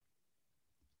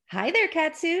Hi there,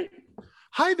 Catsuit.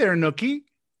 Hi there, Nookie.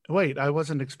 Wait, I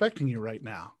wasn't expecting you right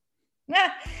now.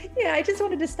 Yeah, I just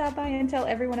wanted to stop by and tell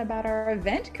everyone about our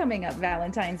event coming up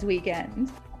Valentine's weekend.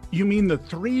 You mean the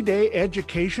 3-day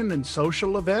education and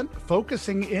social event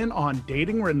focusing in on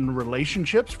dating and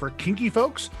relationships for kinky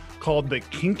folks called the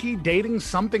Kinky Dating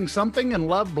Something Something and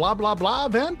Love Blah Blah Blah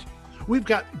event? We've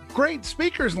got great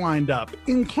speakers lined up,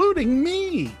 including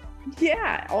me.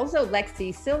 Yeah, also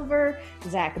Lexi Silver,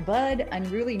 Zach Budd,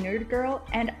 Unruly Nerd Girl,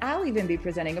 and I'll even be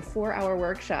presenting a 4-hour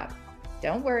workshop.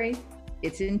 Don't worry,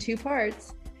 it's in 2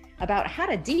 parts about how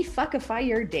to defuckify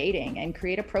your dating and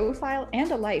create a profile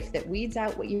and a life that weeds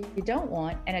out what you don't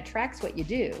want and attracts what you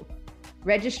do.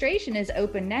 Registration is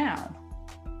open now.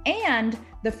 And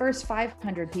the first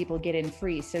 500 people get in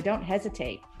free, so don't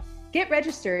hesitate. Get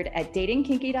registered at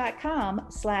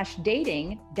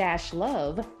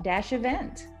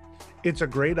datingkinky.com/dating-love-event. It's a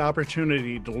great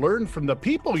opportunity to learn from the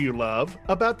people you love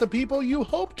about the people you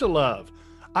hope to love.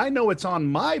 I know it's on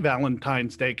my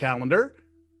Valentine's Day calendar.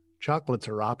 Chocolates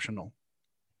are optional.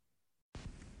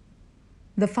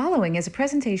 The following is a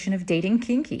presentation of Dating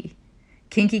Kinky.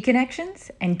 Kinky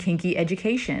connections and kinky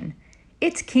education.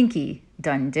 It's kinky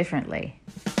done differently.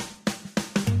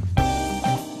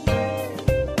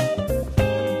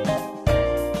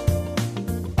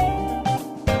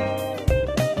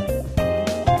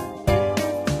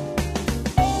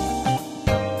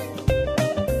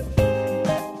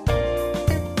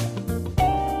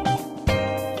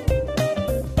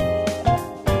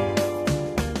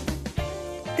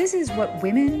 This is what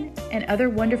women and other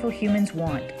wonderful humans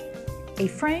want. A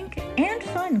frank and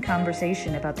fun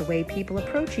conversation about the way people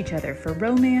approach each other for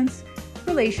romance,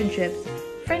 relationships,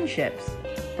 friendships,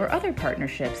 or other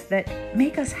partnerships that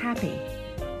make us happy.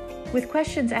 With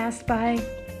questions asked by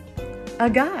a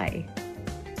guy.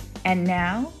 And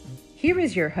now, here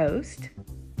is your host.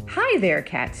 Hi there,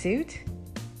 Catsuit.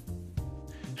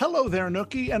 Hello there,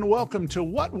 Nookie, and welcome to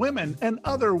What Women and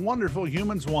Other Wonderful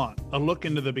Humans Want, a look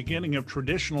into the beginning of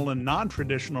traditional and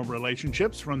non-traditional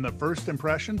relationships from the first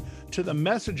impression to the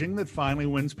messaging that finally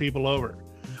wins people over.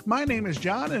 My name is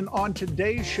John, and on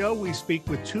today's show, we speak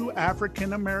with 2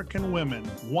 African-American women,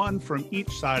 one from each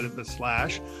side of the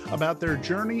slash, about their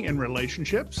journey in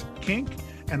relationships, kink,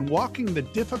 and walking the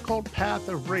difficult path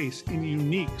of race in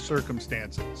unique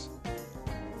circumstances.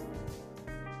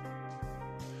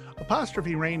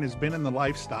 ApostropheRayne has been in the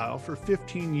lifestyle for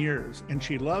 15 years, and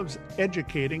she loves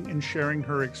educating and sharing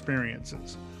her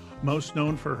experiences, most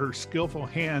known for her skillful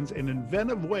hands and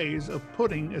inventive ways of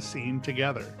putting a scene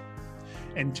together.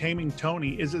 And Taming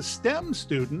Tony is a STEM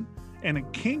student and a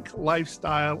kink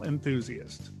lifestyle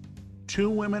enthusiast. 2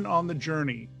 women on the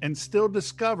journey and still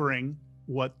discovering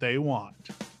what they want.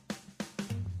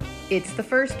 It's the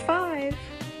first 5.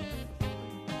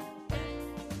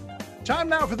 Time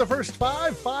now for the first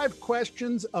 5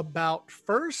 questions about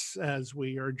firsts, as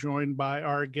we are joined by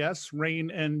our guests,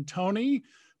 Rayne and Tony.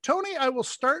 Tony, I will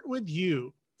start with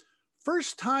you.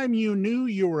 First time you knew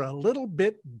you were a little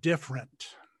bit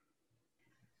different.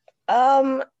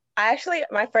 My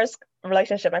first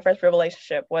real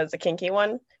relationship was a kinky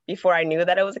one before I knew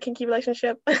that it was a kinky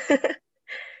relationship.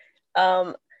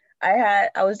 I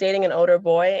was dating an older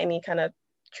boy, and he kind of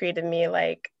treated me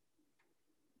like,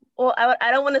 well, I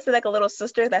don't want to say like a little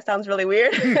sister. That sounds really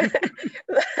weird.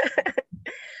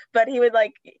 But he would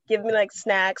like give me like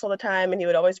snacks all the time, and he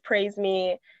would always praise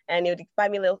me, and he would buy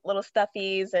me little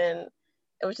stuffies, and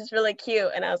it was just really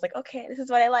cute. And I was like, okay, this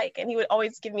is what I like. And he would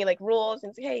always give me like rules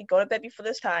and say, hey, go to bed before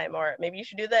this time, or maybe you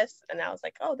should do this. And I was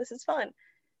like, oh, this is fun.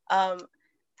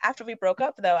 After we broke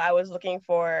up, though, I was looking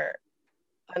for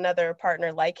another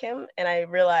partner like him, and I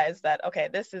realized that, okay,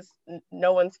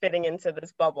 no one's fitting into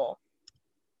this bubble.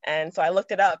 And so I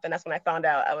looked it up, and that's when I found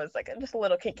out I was like just a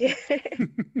little kinky.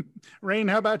 Rayne,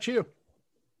 how about you?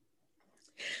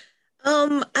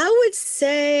 I would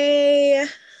say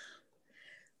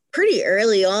pretty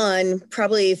early on,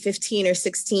 probably 15 or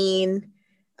 16,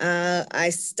 I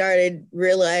started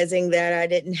realizing that I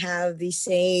didn't have the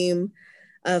same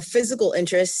physical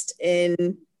interest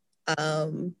in,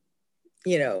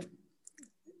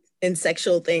 in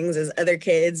sexual things as other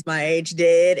kids my age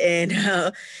did. And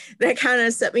that kind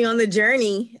of set me on the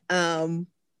journey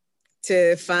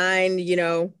to find,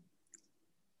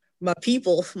 my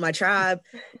people, my tribe,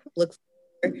 look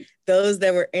for those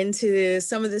that were into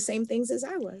some of the same things as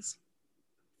I was.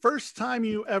 First time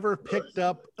you ever picked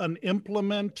up an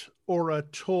implement or a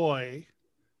toy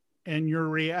and your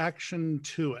reaction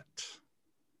to it?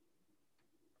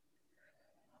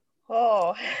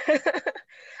 Oh,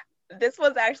 this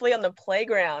was actually on the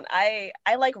playground. I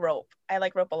like rope. I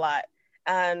like rope a lot.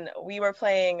 And we were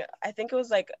playing, I think it was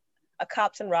like a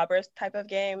cops and robbers type of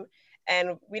game,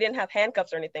 and we didn't have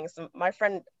handcuffs or anything. So my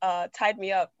friend tied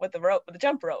me up with the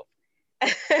jump rope,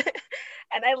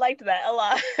 and I liked that a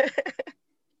lot.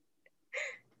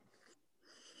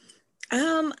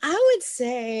 I would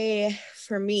say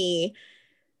for me,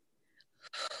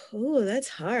 oh, that's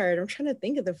hard. I'm trying to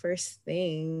think of the first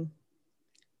thing.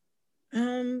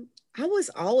 I was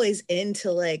always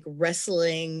into like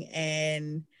wrestling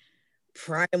and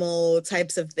primal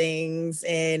types of things,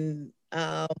 and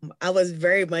I was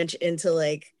very much into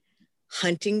like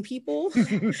hunting people.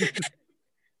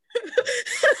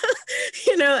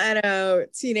 At a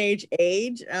teenage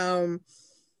age.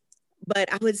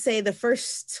 But I would say the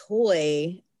first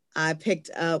toy I picked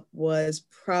up was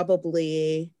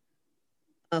probably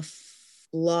a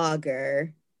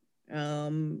flogger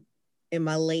in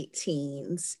my late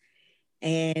teens.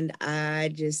 And I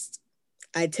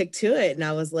took to it and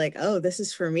I was like, oh, this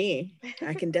is for me.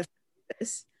 I can definitely do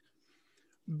this.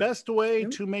 Best way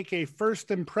to make a first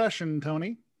impression,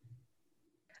 Tony?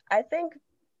 I think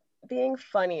being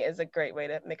funny is a great way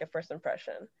to make a first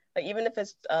impression. Like, even if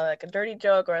it's like a dirty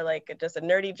joke or like just a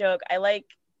nerdy joke, I like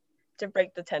to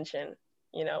break the tension,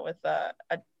 with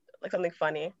like something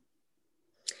funny.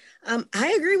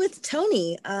 I agree with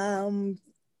Tony. I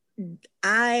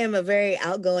am a very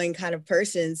outgoing kind of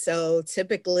person. So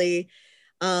typically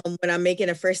when I'm making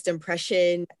a first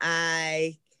impression,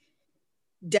 I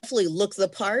definitely look the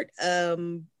part.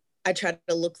 I try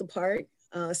to look the part.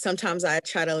 Sometimes I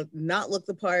try to not look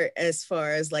the part as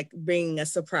far as like being a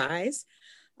surprise.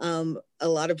 A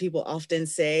lot of people often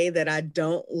say that I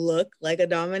don't look like a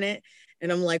dominant.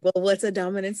 And I'm like, well, what's a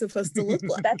dominant supposed to look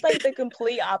like? That's like the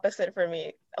complete opposite for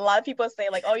me. A lot of people say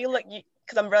like, oh,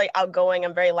 because I'm really outgoing,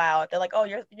 I'm very loud. They're like, oh,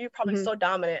 you're probably so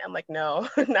dominant. I'm like, no,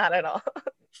 not at all.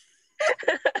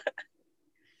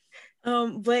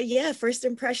 But yeah, first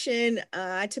impression,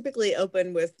 I typically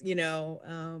open with,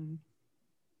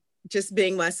 just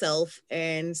being myself,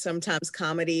 and sometimes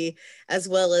comedy, as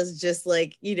well as just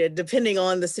like, depending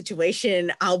on the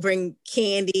situation, I'll bring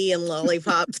candy and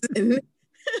lollipops and,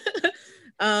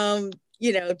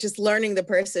 just learning the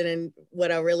person and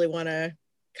what I really want to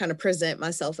kind of present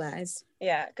myself as.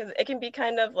 Yeah, because it can be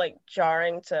kind of like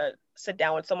jarring to sit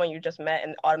down with someone you just met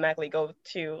and automatically go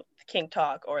to kink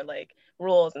talk or like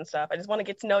rules and stuff. I just want to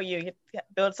get to know you. You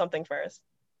build something first.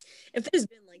 If there's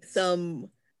been like some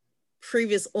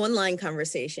previous online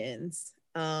conversations,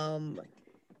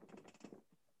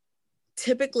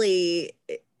 typically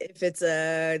if it's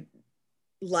a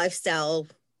lifestyle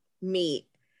meet,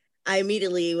 I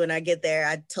immediately, when I get there,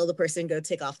 I tell the person go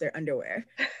take off their underwear.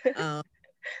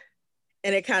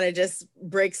 And it kind of just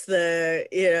breaks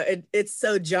it's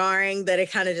so jarring that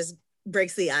it kind of just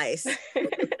breaks the ice.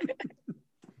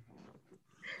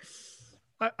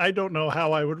 I don't know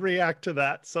how I would react to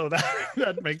that. So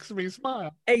that makes me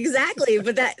smile. Exactly.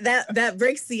 But that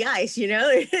breaks the ice,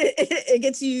 it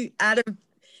gets you out of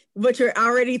what you're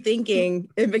already thinking.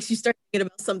 It makes you start thinking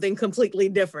about something completely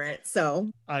different.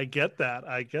 So I get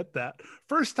that.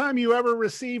 First time you ever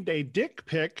received a dick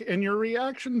pic and your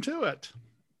reaction to it?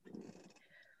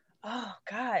 Oh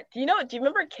God. Do you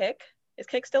remember Kik? Is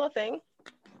Kik still a thing?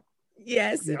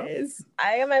 Yes, it is.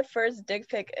 I got my first dick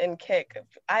pic in Kik.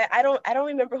 I don't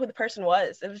remember who the person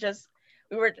was. It was just,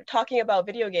 we were talking about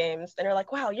video games and they're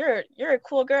like, wow, you're a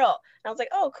cool girl. And I was like,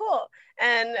 oh, cool.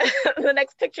 And the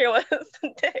next picture was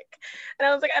dick. And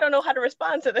I was like, I don't know how to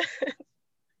respond to this.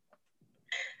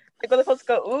 Like, was I supposed to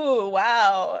go, ooh,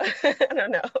 wow? I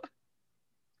don't know.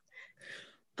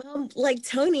 Like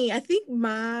Tony, I think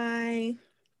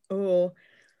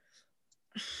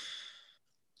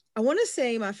I want to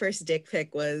say my first dick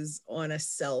pic was on a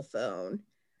cell phone.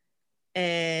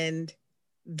 And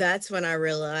that's when I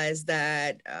realized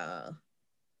that,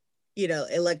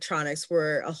 electronics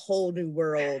were a whole new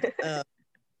world of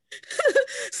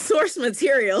source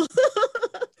material.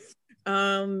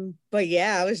 But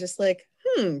yeah, I was just like,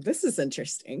 this is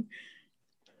interesting.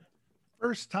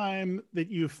 First time that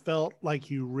you felt like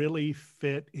you really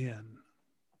fit in?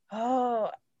 Oh,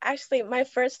 actually, my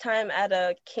first time at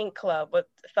a kink club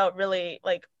felt really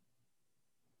like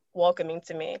welcoming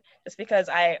to me, just because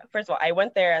first of all, I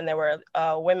went there and there were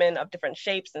women of different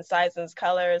shapes and sizes,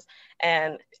 colors,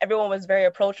 and everyone was very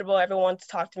approachable. Everyone wanted to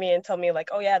talk to me and tell me like,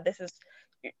 oh yeah, this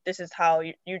is how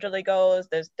it usually goes.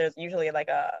 There's usually like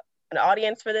an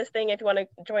audience for this thing if you want to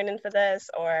join in for this,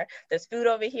 or there's food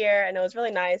over here. And it was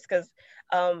really nice because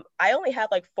I only had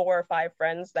like 4 or 5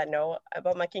 friends that know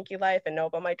about my kinky life and know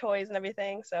about my toys and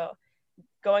everything. So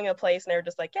going to a place and they were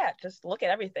just like, yeah, just look at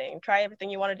everything, try everything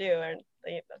you want to do, and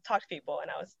talk to people. And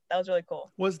that was really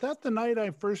cool. Was that the night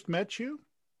I first met you?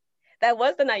 That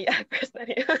was the night I first met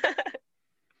you.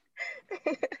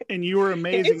 And you were Can you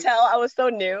amazing. tell I was so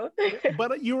new?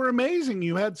 But you were amazing.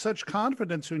 You had such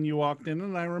confidence when you walked in.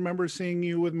 And I remember seeing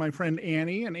you with my friend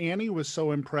Annie, and Annie was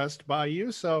so impressed by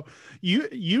you. So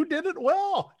you did it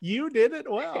well. You did it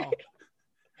well.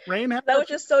 Rain, I was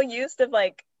just so used to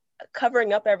like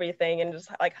covering up everything, and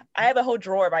just like I have a whole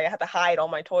drawer where I have to hide all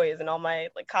my toys and all my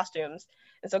like costumes.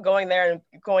 And so going there and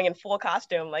going in full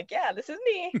costume, like, yeah, this is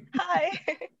me. Hi.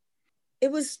 It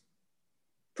was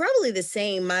probably the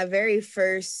same. My very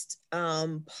first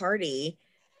party,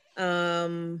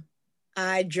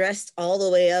 I dressed all the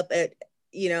way up at,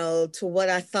 to what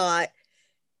I thought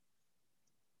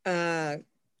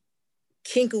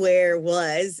kink wear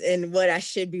was and what I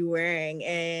should be wearing.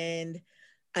 And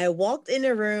I walked in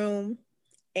a room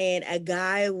and a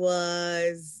guy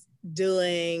was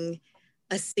doing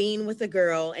a scene with a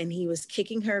girl and he was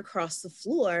kicking her across the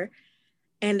floor.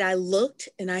 And I looked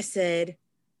and I said,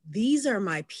 these are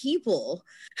my people.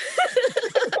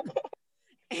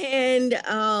 And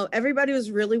everybody was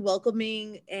really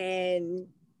welcoming, and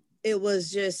it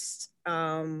was just,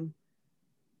 it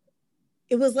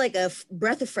was like a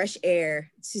breath of fresh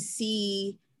air to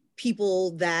see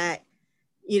people that,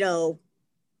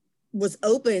 was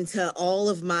open to all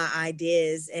of my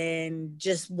ideas and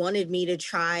just wanted me to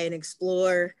try and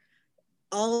explore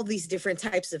all of these different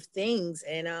types of things.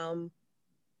 And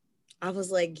I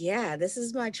was like, yeah, this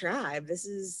is my tribe.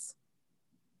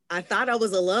 I thought I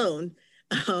was alone,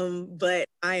 but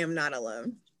I am not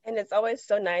alone. And it's always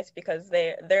so nice because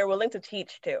they're willing to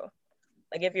teach too.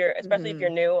 Like especially if you're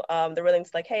new, they're willing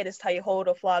to like, hey, this is how you hold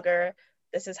a flogger.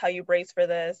 This is how you brace for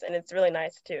this. And it's really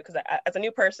nice too. Because as a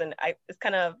new person, it's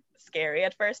kind of scary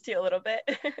at first too, a little bit.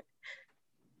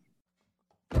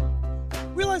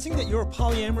 Realizing that you're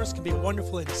polyamorous can be a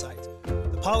wonderful insight.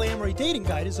 The Polyamory Dating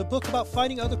Guide is a book about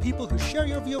finding other people who share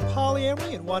your view of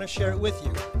polyamory and want to share it with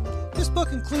you. This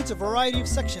book includes a variety of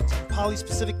sections on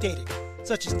poly-specific dating,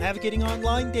 such as navigating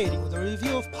online dating with a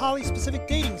review of poly-specific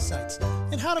dating sites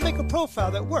and how to make a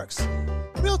profile that works,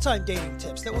 real-time dating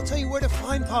tips that will tell you where to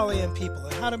find polyam people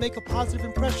and how to make a positive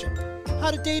impression,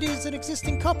 how to date as an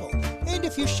existing couple, and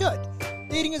if you should,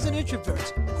 dating as an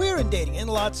introvert, queer in dating, and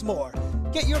lots more.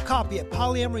 Get your copy at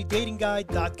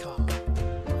polyamorydatingguide.com.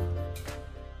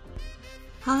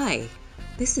 Hi,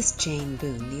 this is Jane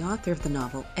Boone, the author of the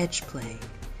novel Edgeplay.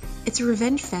 It's a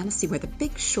revenge fantasy where The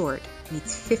Big Short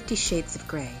meets 50 Shades of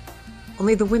Grey.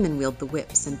 Only the women wield the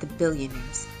whips and the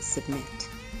billionaires submit.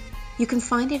 You can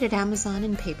find it at Amazon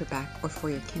in paperback or for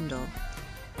your Kindle.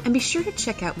 And be sure to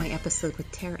check out my episode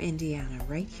with Tara Indiana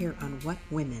right here on What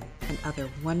Women and Other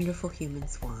Wonderful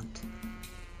Humans Want.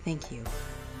 Thank you.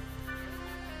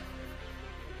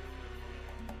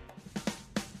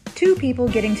 Two people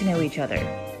getting to know each other,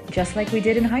 just like we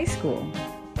did in high school.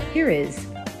 Here is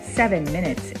 7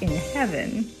 Minutes in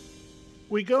Heaven.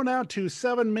 We go now to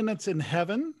 7 Minutes in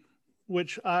Heaven,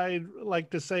 which I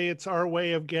like to say it's our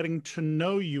way of getting to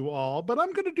know you all, but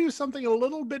I'm going to do something a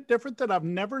little bit different that I've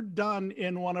never done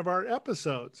in one of our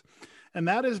episodes. And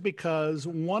that is because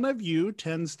one of you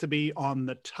tends to be on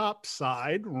the top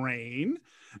side, Rain.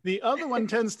 The other one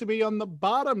tends to be on the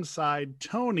bottom side,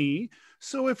 Tony.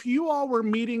 So if you all were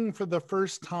meeting for the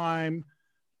first time,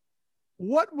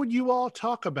 what would you all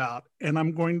talk about? And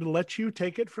I'm going to let you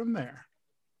take it from there.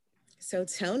 So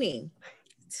Tony,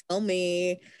 tell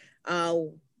me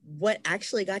what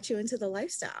actually got you into the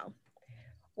lifestyle?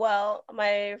 Well,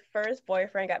 my first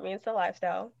boyfriend got me into the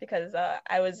lifestyle because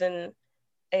I was in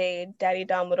a daddy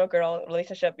dom little girl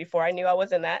relationship before I knew I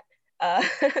was in that.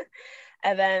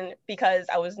 And then because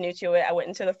I was new to it, I went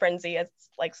into the frenzy, as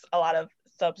like a lot of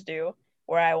subs do,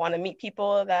 where I want to meet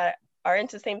people that are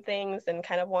into the same things and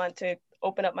kind of want to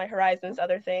open up my horizons,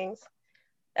 other things.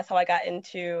 That's how I got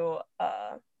into,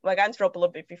 I got into rope a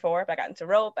little bit before, but I got into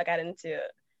rope, I got into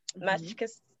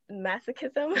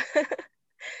masochism.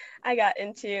 I got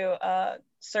into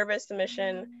service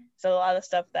submission. So a lot of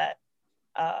stuff that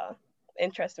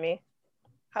interests me.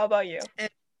 How about you?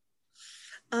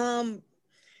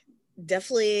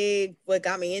 Definitely what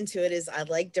got me into it is I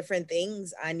like different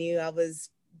things. I knew I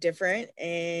was different,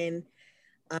 and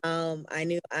I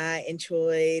knew I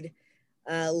enjoyed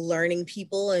learning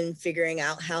people and figuring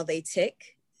out how they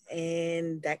tick.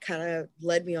 And that kind of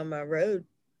led me on my road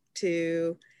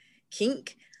to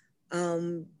kink.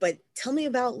 But tell me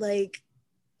about like,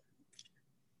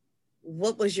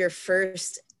 what was your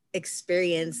first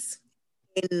experience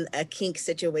in a kink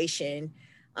situation?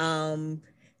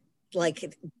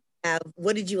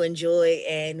 What did you enjoy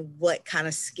and what kind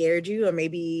of scared you or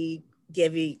maybe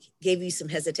gave you some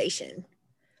hesitation?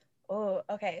 Oh,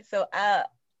 okay. So I'm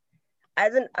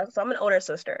an older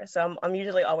sister, so I'm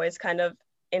usually always kind of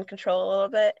in control a little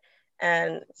bit.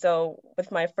 And so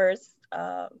with my first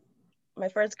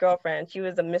girlfriend, she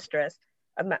was a mistress.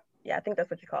 Yeah, I think that's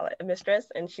what you call it, a mistress.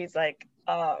 And she's like,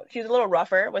 she was a little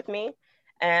rougher with me.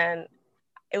 And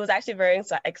it was actually very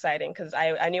exciting because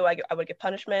I knew I would get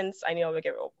punishments. I knew I would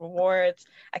get rewards.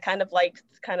 I kind of liked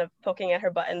kind of poking at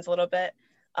her buttons a little bit.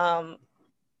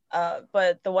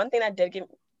 But the one thing that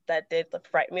did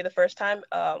frighten me the first time,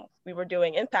 we were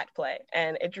doing impact play,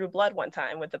 and it drew blood one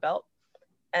time with the belt.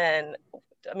 And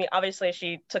I mean, obviously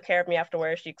she took care of me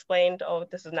afterwards. She explained, oh,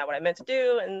 this is not what I meant to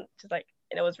do. And she's like,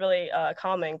 and it was really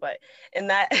calming. But in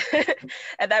that,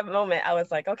 at that moment, I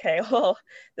was like, okay, well,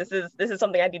 this is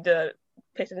something I need to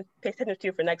pay attention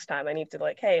to for next time. I need to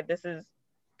like, hey, this is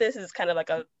kind of like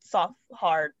a soft,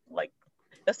 hard, like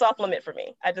a soft limit for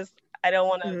me. I don't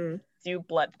want to do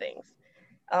blood things.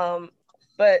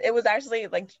 But it was actually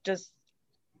like just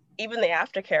even the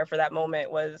aftercare for that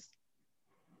moment was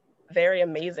very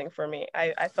amazing for me.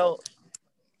 I felt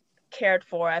cared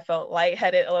for. I felt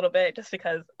lightheaded a little bit just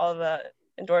because all the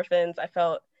endorphins. I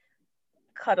felt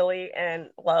cuddly and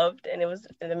loved, and it was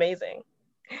amazing.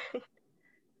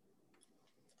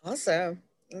 Awesome.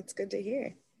 That's good to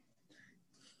hear.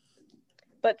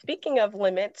 But speaking of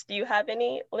limits, do you have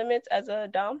any limits as a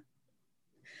dom?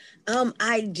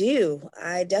 I do.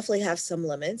 I definitely have some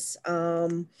limits.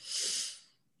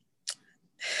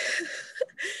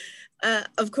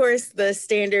 Of course, the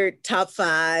standard top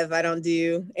 5. I don't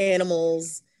do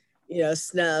animals,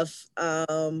 snuff.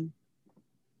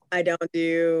 I don't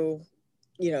do,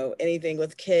 anything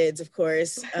with kids, of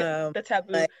course. The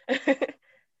taboo.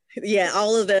 Yeah,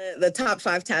 all of the top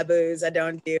 5 taboos I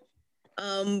don't do.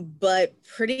 But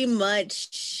pretty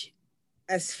much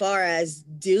as far as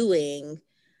doing,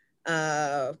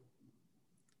 there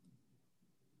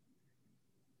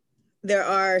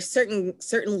are certain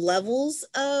levels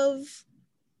of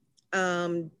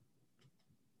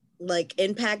like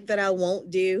impact that I won't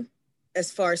do. As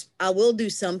far as I will do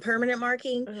some permanent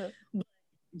marking, but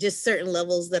just certain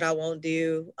levels that I won't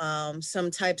do.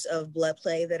 Some types of blood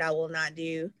play that I will not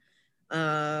do.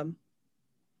 And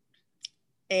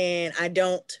I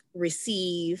don't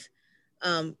receive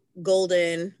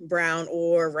golden, brown,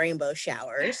 or rainbow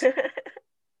showers.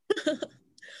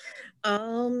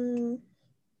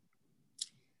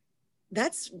 That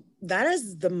is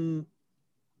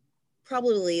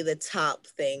probably the top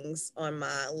things on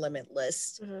my limit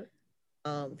list.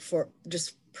 For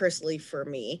just personally for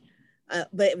me.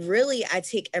 But really, I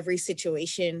take every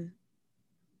situation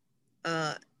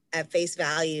at face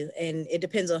value, and it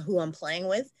depends on who I'm playing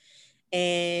with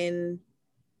and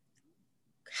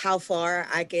how far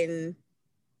I can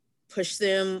push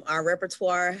them, our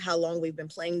repertoire, how long we've been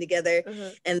playing together.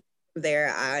 And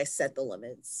there I set the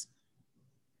limits.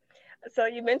 So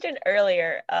you mentioned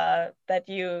earlier that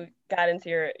you got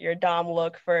into your dom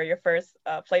look for your first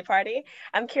play party.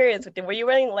 I'm curious, were you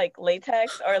wearing like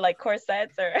latex or like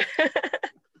corsets or?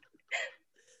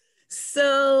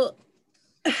 So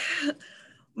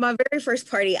my very first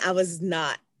party, I was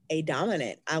not a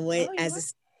dominant. I went as a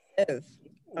submissive.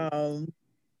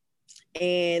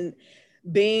 And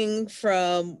being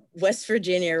from West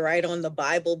Virginia, right on the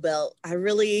Bible Belt, I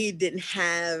really didn't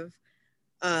have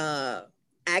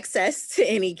access to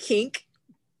any kink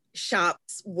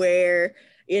shops where,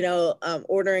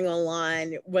 ordering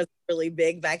online wasn't really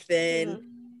big back then.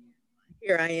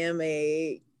 Here I am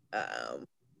I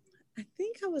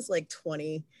think I was like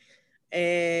 20.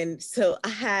 And so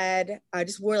I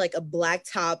just wore like a black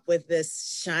top with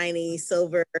this shiny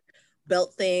silver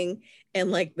belt thing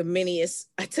and like the miniest.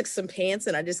 I took some pants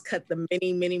and I just cut the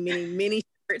mini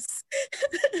shirts.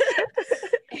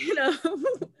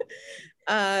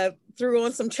 Threw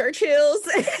on some Churchills.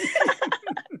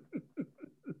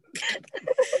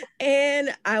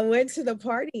 And I went to the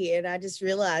party and I just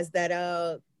realized that,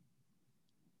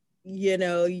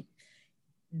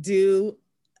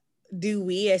 do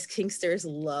we as kinksters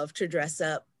love to dress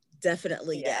up?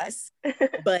 Definitely yes.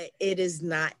 But it is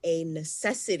not a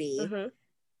necessity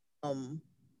to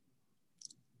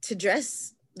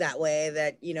dress that way,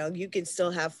 that, you can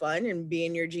still have fun and be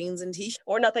in your jeans and t-shirt.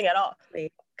 Or nothing at all.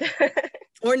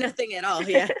 Or nothing at all,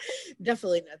 yeah.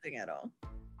 Definitely nothing at all.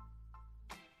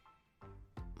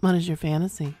 What is your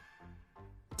fantasy?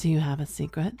 Do you have a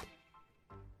secret?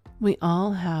 We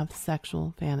all have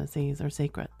sexual fantasies or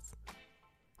secrets.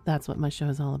 That's what my show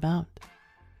is all about.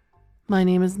 My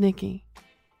name is Nikki,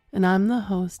 and I'm the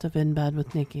host of In Bed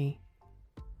with Nikki.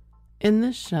 In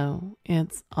this show,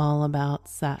 it's all about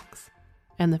sex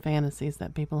and the fantasies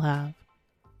that people have.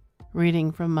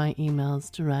 Reading from my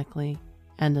emails directly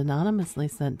and anonymously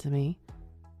sent to me,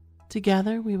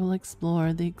 together we will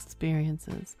explore the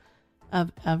experiences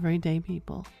of everyday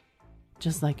people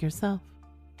just like yourself.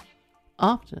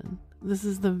 Often, this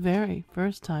is the very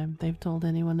first time they've told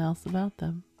anyone else about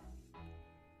them.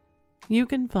 You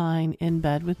can find In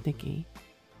Bed with Nikki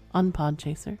on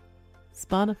Podchaser,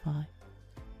 Spotify,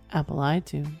 Apple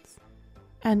iTunes,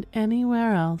 and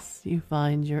anywhere else you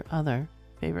find your other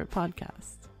favorite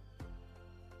podcasts.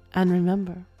 And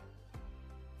remember,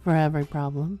 for every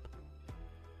problem,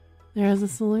 there is a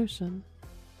solution,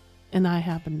 and I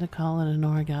happen to call it an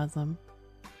orgasm.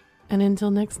 And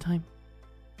until next time,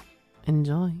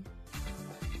 enjoy.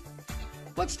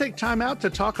 Let's take time out to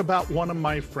talk about one of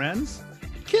my friends,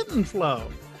 Kitten Flow.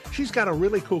 She's got a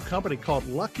really cool company called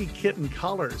Lucky Kitten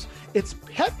Collars. It's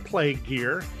pet play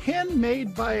gear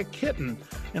handmade by a kitten.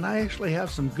 And I actually have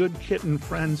some good kitten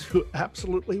friends who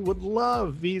absolutely would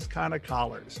love these kind of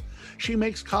collars. She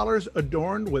makes collars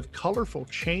adorned with colorful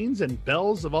chains and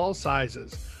bells of all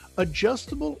sizes,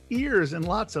 adjustable ears in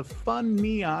lots of fun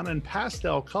neon and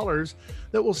pastel colors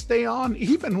that will stay on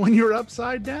even when you're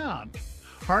upside down,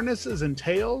 harnesses and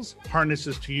tails,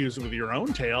 harnesses to use with your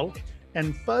own tail,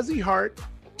 and fuzzy heart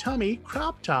tummy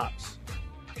crop tops.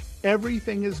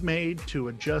 Everything is made to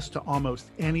adjust to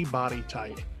almost any body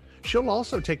type. She'll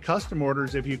also take custom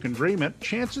orders if you can dream it.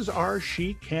 Chances are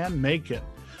she can make it.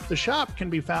 The shop can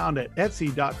be found at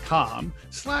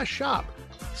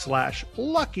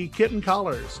etsy.com/shop/Lucky Kitten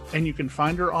Collars, and you can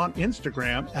find her on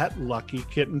Instagram at Lucky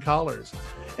Kitten Collars.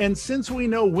 And since we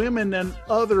know women and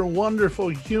other wonderful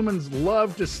humans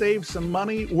love to save some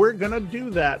money, we're going to do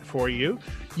that for you.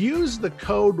 Use the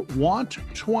code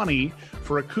WANT20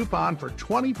 for a coupon for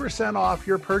 20% off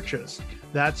your purchase.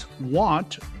 That's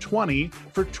WANT20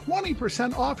 for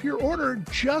 20% off your order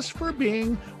just for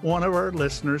being one of our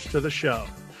listeners to the show.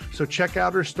 So check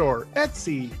out her store,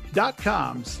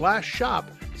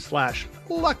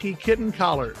 etsy.com/shop/Lucky Kitten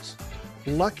Collars.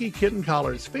 Lucky Kitten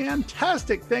Collars,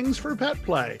 fantastic things for pet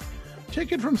play.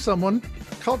 Take it from someone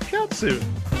called Katsu.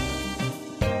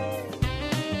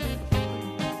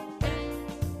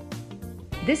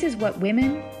 This is what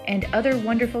women and other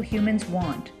wonderful humans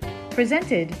want.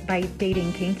 Presented by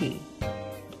Dating Kinky.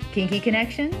 Kinky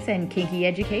connections and kinky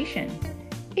education.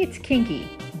 It's kinky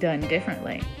done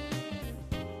differently.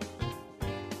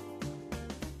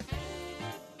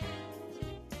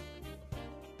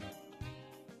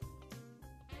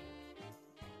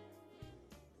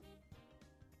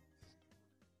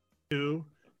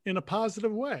 In a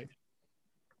positive way.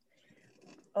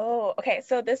 Oh, okay.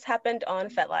 So this happened on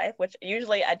FetLife, which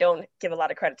usually I don't give a lot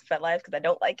of credit to FetLife because I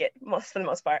don't like it for the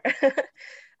most part.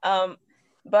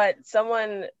 But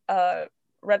someone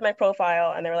read my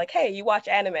profile and they were like, "Hey, you watch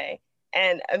anime?"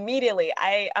 And immediately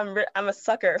I'm a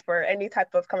sucker for any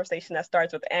type of conversation that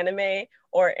starts with anime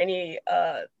or any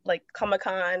like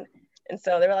Comic-Con. And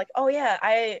so they were like, "Oh yeah,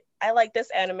 I like this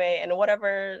anime, and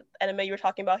whatever anime you were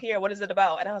talking about here, what is it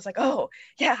about?" And I was like, "Oh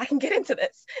yeah, I can get into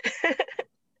this."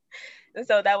 And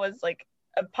so that was like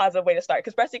a positive way to start,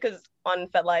 especially because on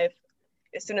FetLife,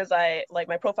 as soon as I like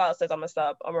my profile says I'm a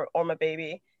sub or I'm a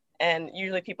baby, and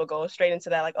usually people go straight into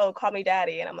that like, "Oh, call me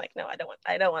daddy," and I'm like, "No, I don't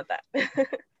want that."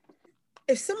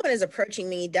 If someone is approaching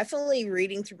me, definitely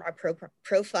reading through my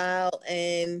profile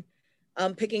and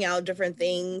picking out different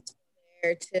things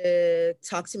to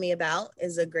talk to me about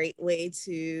is a great way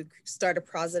to start a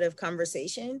positive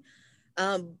conversation.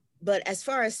 But as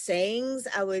far as sayings,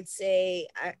 I would say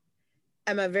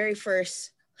at my very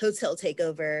first hotel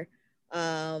takeover,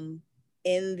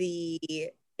 in the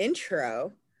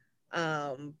intro,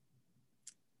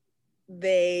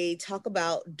 they talk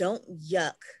about don't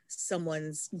yuck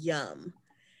someone's yum.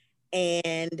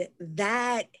 And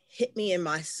that hit me in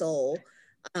my soul,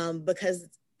 because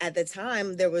at the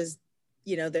time there was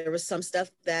some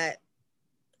stuff that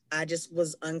I just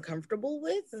was uncomfortable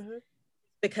with,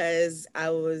 because I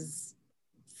was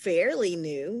fairly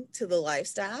new to the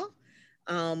lifestyle,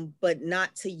 but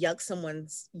not to yuck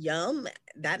someone's yum,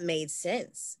 that made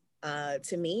sense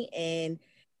to me. And,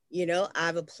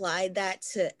 I've applied that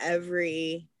to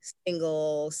every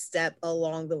single step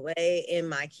along the way in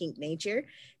my kink nature,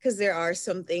 because there are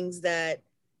some things that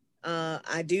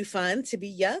I do find to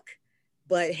be yuck,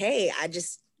 but hey, I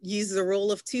just use the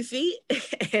rule of 2 feet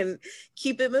and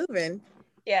keep it moving.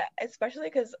 Yeah, especially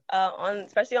because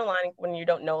especially online when you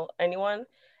don't know anyone,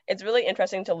 it's really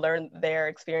interesting to learn their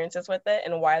experiences with it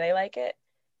and why they like it.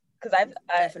 Because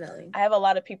I have a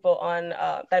lot of people on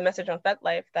that message on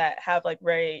FetLife that have like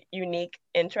very unique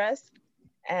interests,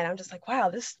 and I'm just like,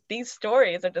 wow, these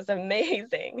stories are just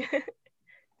amazing.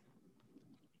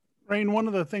 Rayne, one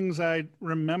of the things I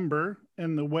remember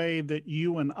in the way that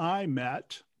you and I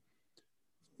met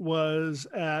was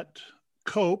at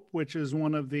COPE, which is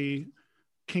one of the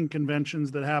kink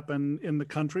conventions that happen in the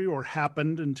country, or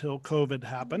happened until COVID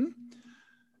happened,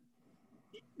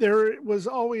 there was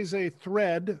always a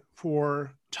thread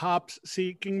for tops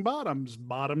seeking bottoms,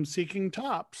 bottoms seeking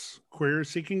tops, queers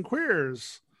seeking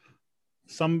queers,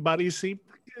 somebody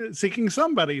seeking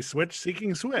somebody, switch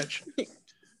seeking switch.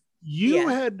 You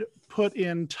had put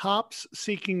in tops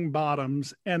seeking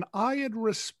bottoms, and I had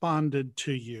responded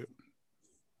to you.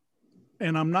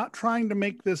 And I'm not trying to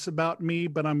make this about me,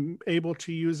 but I'm able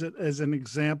to use it as an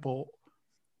example.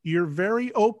 You're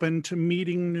very open to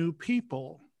meeting new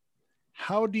people.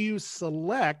 How do you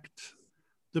select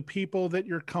the people that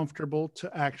you're comfortable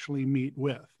to actually meet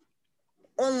with?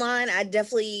 Online, I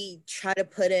definitely try to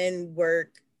put in work,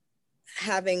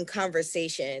 having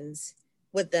conversations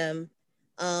with them,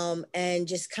 and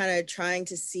just kind of trying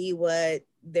to see what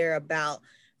they're about.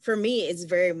 For me, it's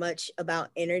very much about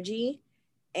energy,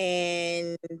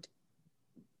 and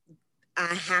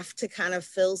I have to kind of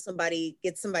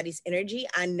get somebody's energy.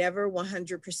 I never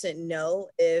 100% know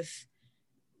if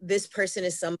this person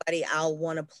is somebody I'll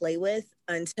want to play with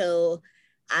until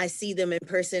I see them in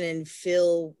person and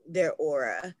feel their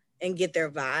aura and get their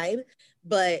vibe.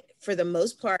 But for the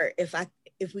most part,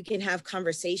 if we can have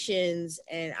conversations,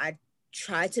 and I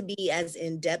try to be as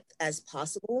in depth as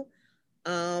possible,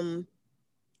 and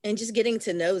just getting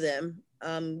to know them,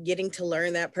 getting to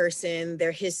learn that person,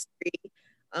 their history,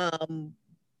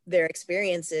 their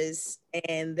experiences.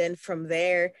 And then from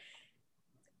there,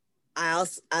 I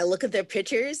look at their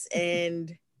pictures,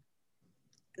 and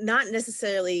not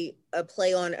necessarily a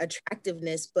play on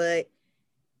attractiveness, but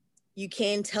you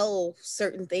can tell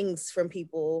certain things from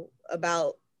people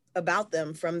about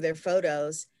them from their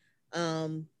photos.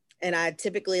 And I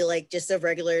typically like just a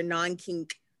regular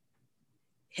non-kink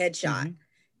headshot. Mm-hmm.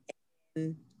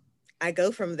 And I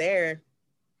go from there.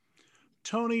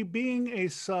 Tony, being a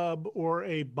sub or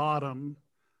a bottom,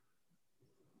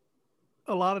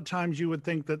 a lot of times you would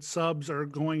think that subs are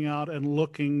going out and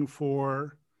looking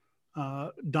for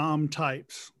dom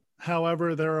types.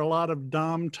 However, there are a lot of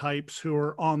dom types who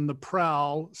are on the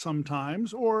prowl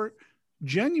sometimes, or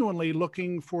genuinely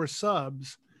looking for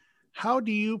subs. How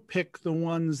do you pick the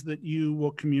ones that you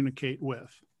will communicate with?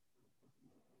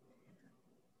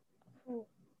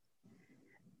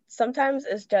 Sometimes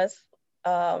it's just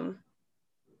luck,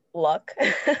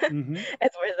 mm-hmm. As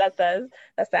weird as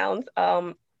that sounds.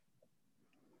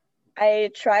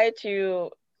 I try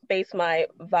to base my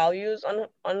values on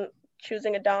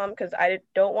choosing a dom, because I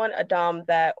don't want a dom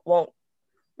that won't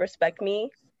respect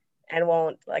me and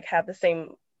won't like have the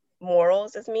same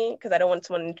morals as me, because I don't want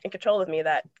someone in control of me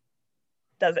that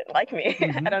doesn't like me.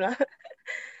 Mm-hmm. I don't know.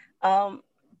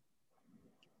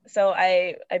 So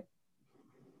I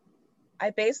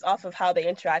base off of how they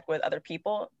interact with other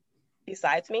people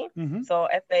besides me. Mm-hmm. So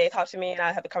if they talk to me and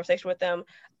I have a conversation with them,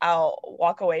 I'll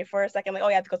walk away for a second, like, oh,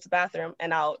 yeah, I have to go to the bathroom,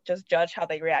 and I'll just judge how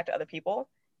they react to other people.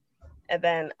 And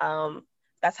then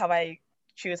that's how I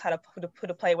choose who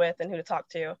to play with and who to talk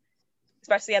to,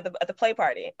 especially at the play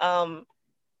party.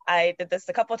 I did this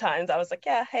a couple of times. I was like,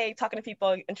 yeah, hey, talking to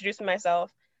people, introducing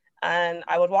myself, and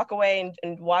I would walk away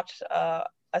and watch a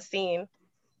scene,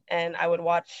 and I would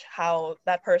watch how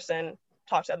that person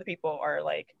talks to other people, or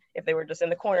like if they were just in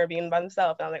the corner being by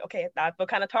themselves. And I was like, okay, that's what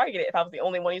kind of targeted if I was the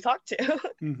only one you talked to.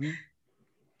 Mm-hmm.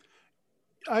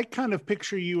 I kind of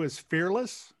picture you as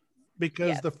fearless, because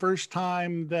yes. The first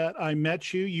time that I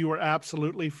met you, you were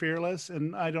absolutely fearless.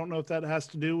 And I don't know if that has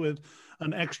to do with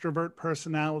an extrovert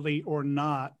personality or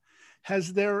not.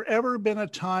 Has there ever been a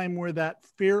time where that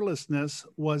fearlessness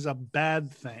was a bad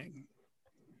thing?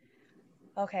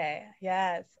 Okay,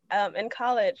 yes. In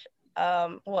college,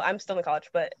 well, I'm still in college,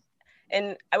 but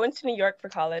I went to New York for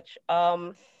college.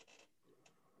 I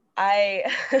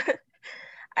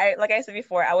like I said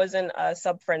before, I was in a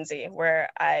sub frenzy where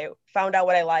I found out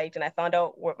what I liked, and I found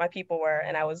out what my people were,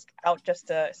 and I was out just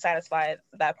to satisfy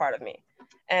that part of me.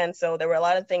 And so there were a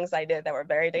lot of things I did that were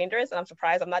very dangerous, and I'm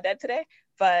surprised I'm not dead today.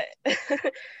 But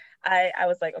I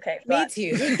was like, okay. Me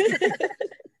too.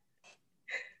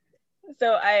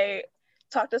 So I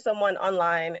talked to someone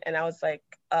online, and I was like,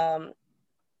 so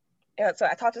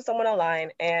I talked to someone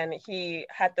online, and he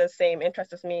had the same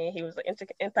interest as me. He was into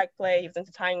impact play. He was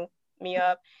into tying me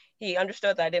up. He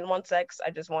understood that I didn't want sex.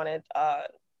 I just wanted to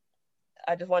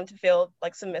feel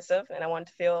like submissive, and I wanted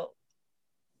to feel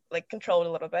like controlled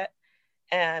a little bit.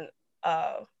 And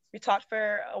we talked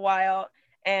for a while,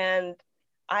 and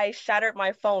I shattered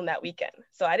my phone that weekend.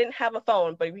 So I didn't have a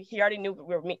phone, but he already knew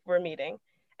we were meeting.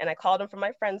 And I called him from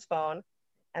my friend's phone,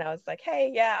 and I was like,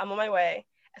 hey, yeah, I'm on my way.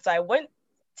 So I went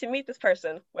to meet this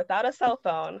person without a cell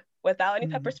phone, without any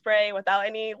pepper spray, without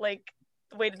any like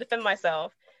way to defend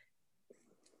myself.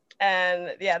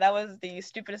 And yeah, that was the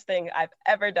stupidest thing I've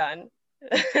ever done.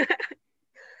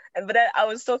 But I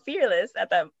was so fearless at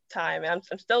that time, and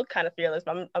I'm still kind of fearless,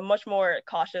 but I'm much more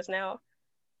cautious now.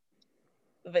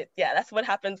 But yeah, that's what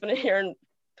happens when you're in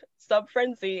sub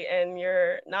frenzy and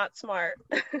you're not smart.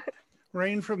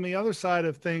 Rain, from the other side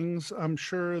of things, I'm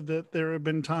sure that there have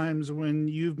been times when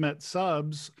you've met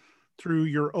subs through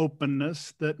your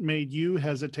openness that made you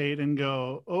hesitate and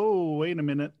go, oh, wait a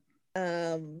minute.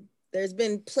 There's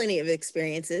been plenty of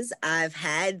experiences. I've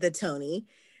had the Tony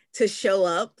to show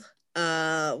up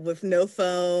with no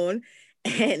phone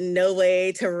and no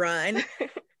way to run.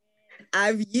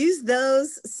 I've used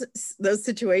those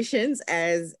situations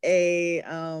as a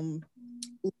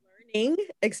learning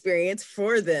experience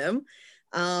for them,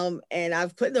 and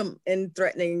I've put them in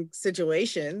threatening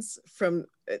situations from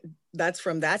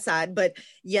that side. But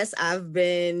yes, I've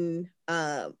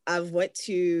went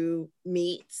to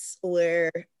meets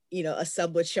where a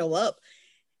sub would show up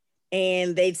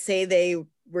and they'd say they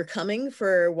were coming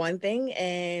for one thing,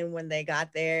 and when they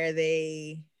got there,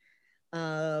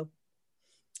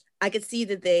 I could see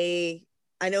that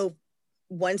I know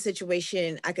one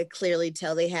situation, I could clearly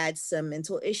tell they had some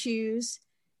mental issues,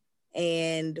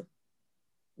 and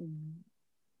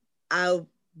I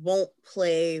won't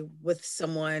play with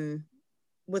someone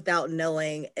without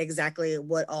knowing exactly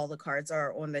what all the cards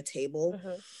are on the table.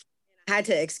 Mm-hmm. I had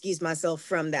to excuse myself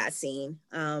from that scene.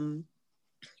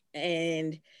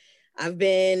 And I've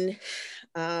been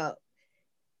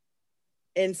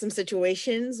in some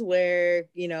situations where,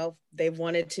 they've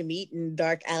wanted to meet in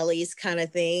dark alleys kind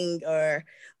of thing, or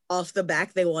off the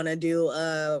back, they want to do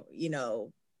a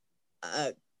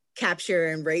capture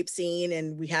and rape scene.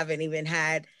 And we haven't even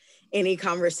had any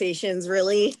conversations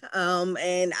really.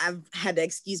 And I've had to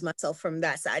excuse myself from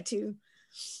that side too.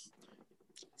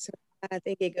 So I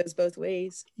think it goes both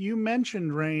ways. You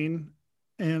mentioned Rain,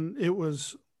 and it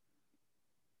was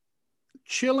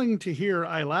chilling to hear.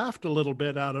 I laughed a little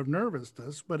bit out of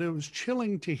nervousness, but it was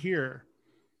chilling to hear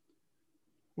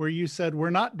where you said, we're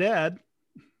not dead,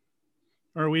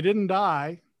 or we didn't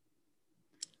die.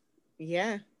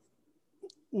 Yeah.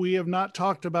 We have not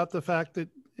talked about the fact that,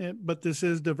 but this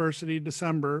is Diversity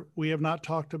December. We have not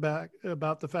talked about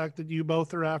the fact that you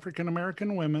both are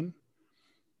African-American women.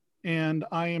 And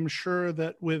I am sure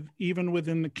that even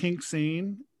within the kink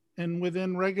scene and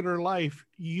within regular life,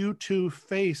 you two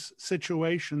face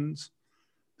situations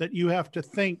that you have to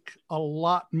think a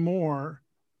lot more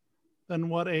than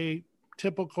what a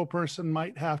typical person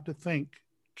might have to think.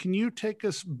 Can you take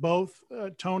us both,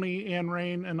 Tony and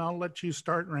Rain, and I'll let you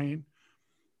start, Rain.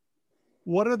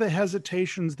 What are the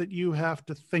hesitations that you have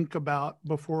to think about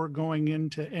before going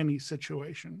into any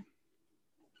situation?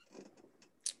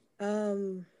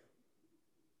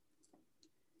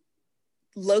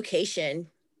 Location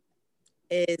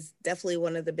is definitely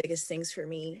one of the biggest things for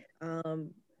me.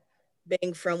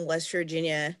 Being from West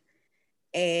Virginia,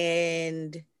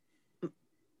 and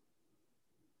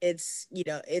it's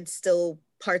still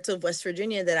parts of West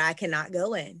Virginia that I cannot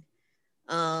go in,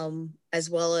 as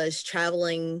well as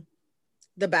traveling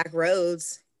the back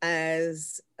roads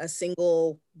as a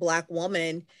single Black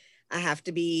woman. I have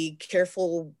to be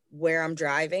careful where I'm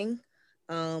driving.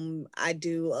 I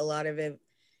do a lot of it.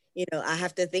 I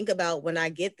have to think about when I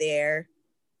get there,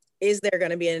 is there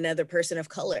going to be another person of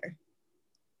color?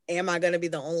 Am I going to be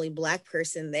the only Black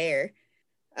person there?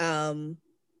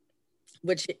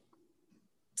 Which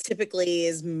typically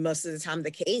is most of the time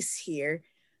the case here.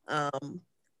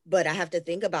 But I have to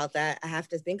think about that. I have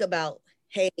to think about,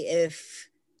 hey, if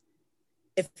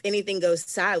anything goes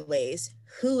sideways,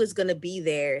 who is going to be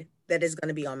there that is going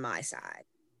to be on my side?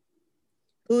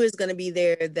 Who is going to be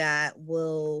there that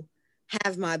will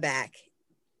have my back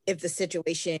if the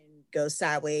situation goes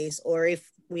sideways, or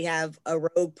if we have a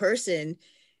rogue person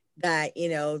that,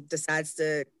 decides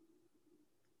to,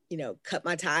 cut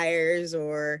my tires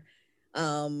or,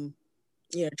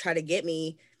 try to get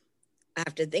me. I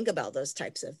have to think about those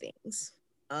types of things.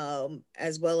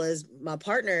 As well as my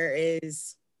partner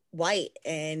is white,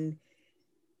 and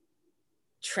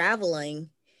traveling,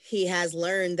 he has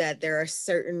learned that there are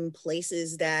certain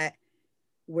places that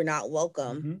we're not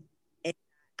welcome. Mm-hmm. And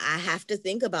I have to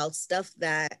think about stuff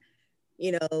that,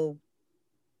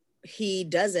 he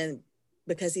doesn't,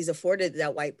 because he's afforded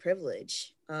that white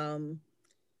privilege.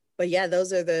 But yeah,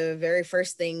 those are the very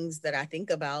first things that I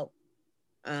think about.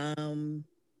 And,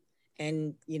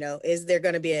 is there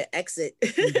going to be an exit?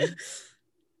 Mm-hmm.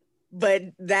 But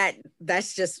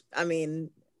that's just,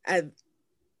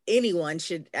 anyone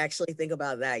should actually think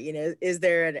about that. Is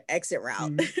there an exit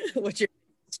route? Mm-hmm. What's your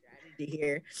strategy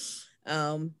here?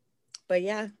 But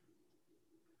yeah.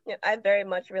 Yeah, I very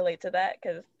much relate to that,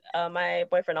 because my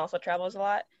boyfriend also travels a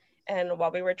lot. And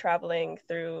while we were traveling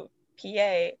through PA,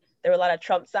 there were a lot of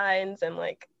Trump signs and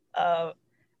like a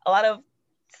lot of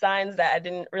signs that I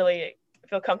didn't really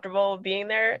feel comfortable being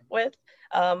there with.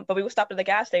 But we stopped at the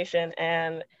gas station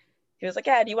and he was like,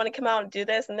 yeah, do you want to come out and do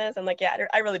this and this? I'm like, yeah,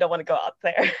 I really don't want to go out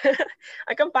there.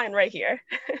 Like, I'm fine right here.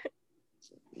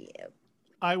 Yeah.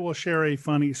 I will share a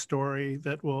funny story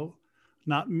that will,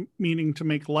 not meaning to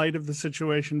make light of the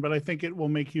situation, but I think it will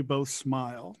make you both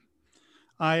smile.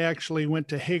 I actually went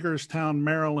to Hagerstown,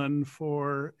 Maryland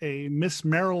for a Miss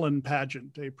Maryland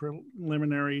pageant, a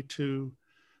preliminary to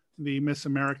the Miss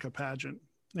America pageant.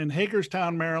 And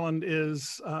Hagerstown, Maryland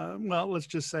is, well, let's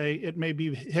just say it may be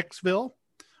Hicksville,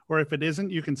 or if it isn't,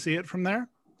 you can see it from there.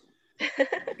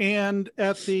 And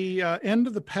at the end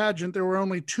of the pageant, there were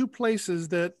only two places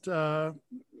that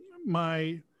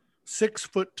my 6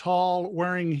 foot tall,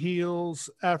 wearing heels,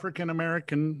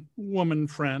 African-American woman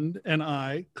friend and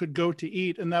I could go to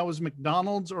eat. And that was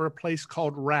McDonald's or a place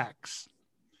called Rax.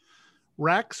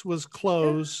 Rax was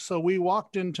closed. So we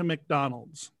walked into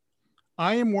McDonald's.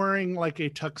 I am wearing like a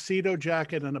tuxedo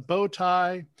jacket and a bow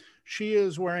tie. She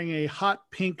is wearing a hot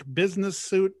pink business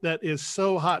suit that is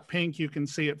so hot pink you can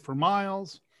see it for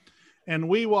miles. And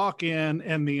we walk in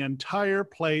and the entire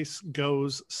place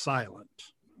goes silent.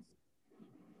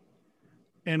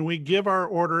 And we give our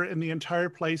order and the entire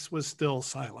place was still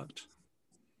silent.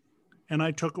 And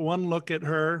I took one look at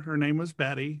her. Her name was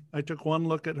Betty. I took one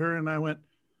look at her and I went,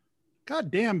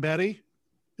 God damn, Betty.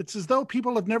 It's as though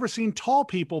people have never seen tall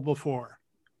people before.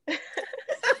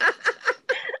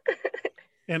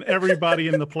 And everybody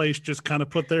in the place just kind of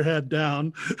put their head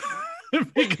down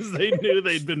because they knew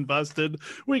they'd been busted.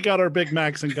 We got our Big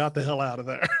Macs and got the hell out of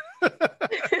there.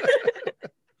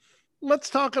 Let's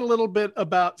talk a little bit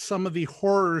about some of the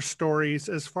horror stories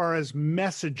as far as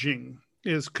messaging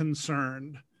is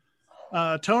concerned.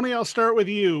 Tony, I'll start with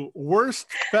you. Worst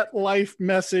FetLife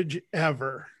message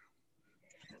ever.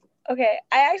 Okay,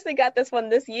 I actually got this one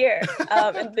this year,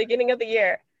 in the beginning of the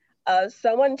year.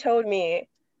 Someone told me,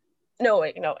 no,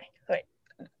 wait.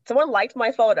 Someone liked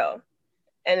my photo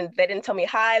and they didn't tell me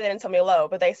hi, they didn't tell me hello,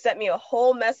 but they sent me a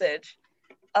whole message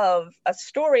of a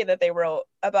story that they wrote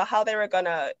about how they were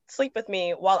gonna sleep with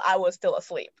me while I was still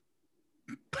asleep.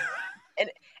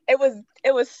 And it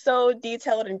was so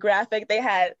detailed and graphic. They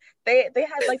had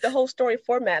like the whole story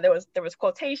format. There was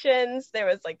quotations, there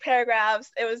was like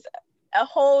paragraphs. It was a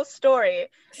whole story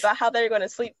about how they're gonna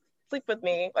sleep with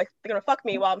me, like they're gonna fuck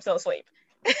me while I'm still asleep.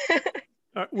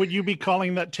 Would you be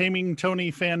calling that Taming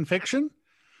Tony fan fiction?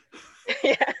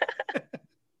 Yeah.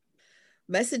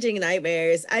 Messaging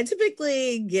nightmares. I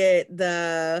typically get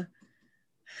the,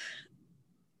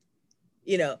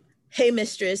 hey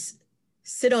mistress,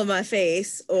 sit on my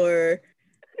face, or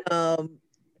I'm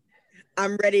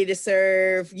ready to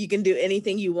serve. You can do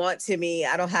anything you want to me.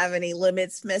 I don't have any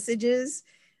limits messages.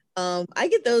 I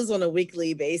get those on a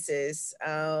weekly basis.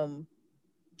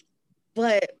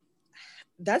 But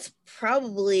that's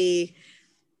probably,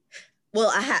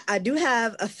 well, I do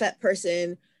have a FET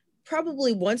person.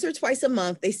 Probably once or twice a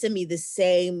month, they send me the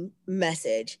same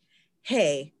message.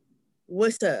 Hey,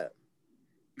 what's up?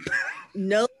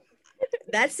 No,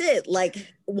 that's it. Like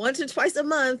once or twice a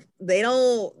month, they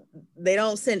don't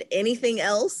send anything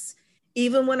else.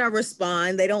 Even when I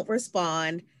respond, they don't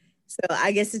respond. So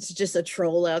I guess it's just a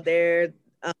troll out there.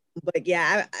 But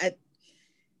yeah,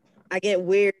 I get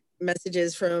weird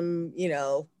messages from,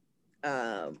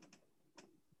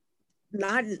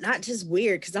 not just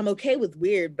weird, because I'm okay with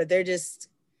weird, but they're just,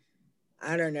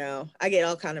 I don't know. I get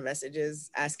all kind of messages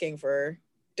asking for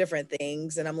different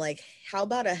things. And I'm like, how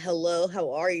about a hello,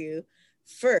 how are you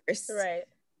first? Right.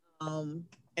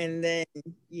 And then,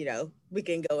 we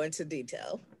can go into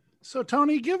detail. So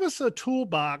Tony, give us a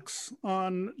toolbox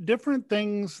on different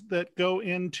things that go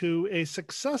into a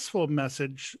successful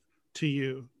message to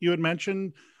you. You had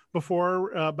mentioned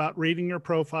before about reading your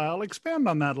profile. Expand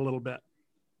on that a little bit.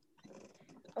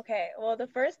 Okay, well, the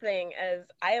first thing is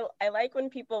I like when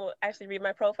people actually read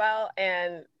my profile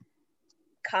and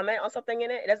comment on something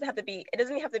in it. It doesn't have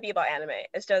to be about anime.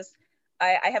 It's just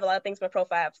I have a lot of things in my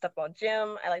profile. I have stuff about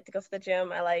gym. I like to go to the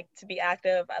gym. I like to be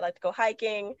active. I like to go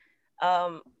hiking.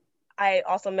 I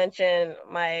also mention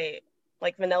my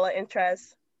like vanilla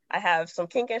interests. I have some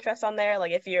kink interests on there.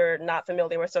 Like if you're not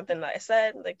familiar with something that I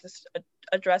said, like just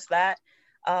address that.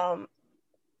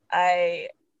 I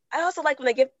also like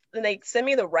when they send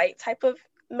me the right type of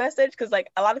message, because like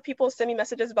a lot of people send me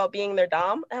messages about being their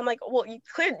dom, and I'm like, well, you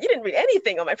didn't read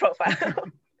anything on my profile.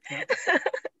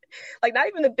 Like not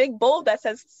even the big bold that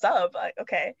says sub. Like,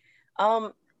 okay.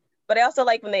 But but I also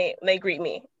like when they greet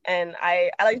me, and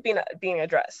I like being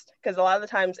addressed, because a lot of the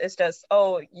times it's just,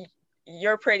 oh,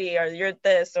 you're pretty, or you're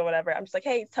this or whatever. I'm just like,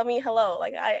 hey, tell me hello.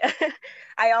 Like I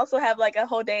I also have like a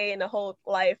whole day and a whole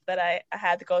life that I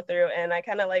had to go through, and I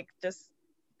kind of like just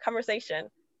conversation.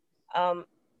 I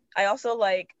also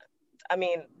like, I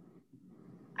mean,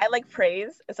 I like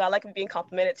praise, and so I like being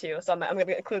complimented too. So I'm gonna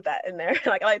include that in there.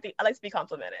 Like I like to be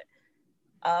complimented.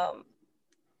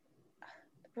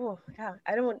 Oh God,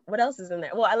 I don't. What else is in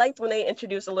there? Well, I liked when they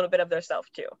introduce a little bit of their self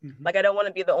too. Mm-hmm. Like I don't want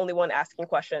to be the only one asking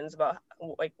questions about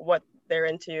like what they're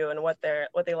into and what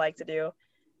they like to do.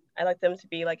 I like them to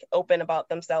be like open about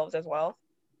themselves as well.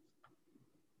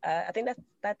 I think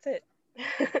that's it.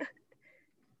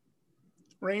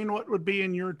 Rayne, what would be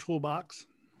in your toolbox?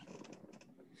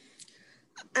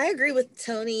 I agree with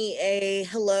Tony. A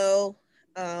hello.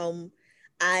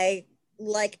 I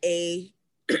like an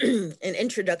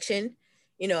introduction.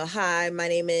 You know, hi, my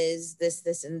name is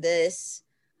this, and this.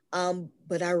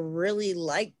 But I really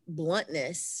like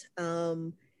bluntness. I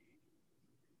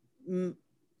know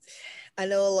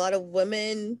a lot of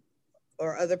women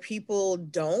or other people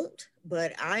don't,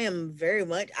 but I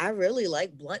really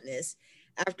like bluntness.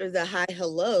 After the hi,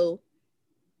 hello,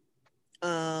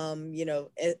 you know,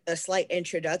 a slight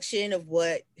introduction of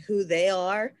who they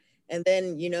are. And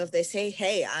then, you know, if they say,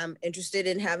 hey, I'm interested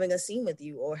in having a scene with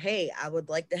you, or hey, I would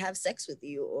like to have sex with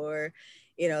you, or,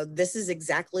 you know, this is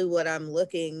exactly what I'm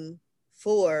looking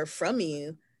for from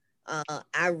you.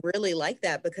 I really like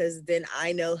that, because then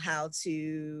I know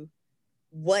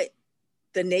what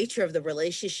the nature of the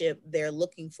relationship they're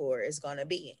looking for is going to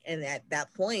be. And at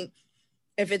that point,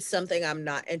 if it's something I'm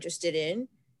not interested in,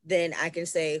 then I can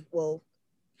say, well,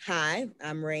 hi,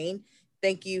 I'm Rayne.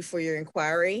 Thank you for your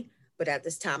inquiry, but at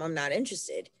this time, I'm not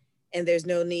interested. And there's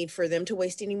no need for them to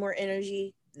waste any more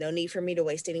energy. No need for me to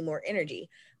waste any more energy.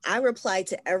 I reply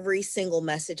to every single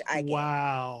message I get.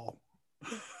 Wow.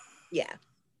 Yeah.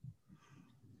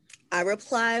 I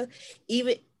reply,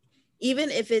 even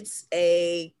if it's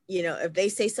if they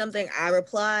say something, I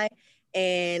reply,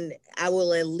 and I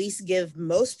will at least give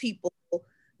most people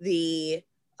the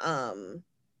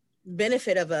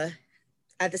benefit of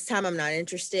at this time, I'm not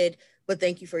interested, but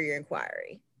thank you for your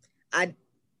inquiry.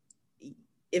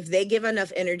 If they give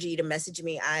enough energy to message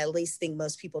me, I at least think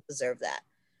most people deserve that.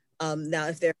 Now,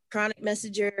 if they're a chronic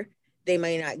messenger, they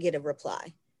may not get a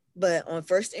reply. But on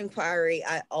first inquiry,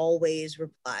 I always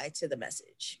reply to the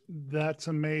message. That's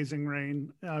amazing,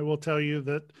 Rayne. I will tell you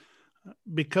that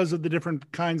because of the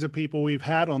different kinds of people we've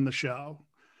had on the show,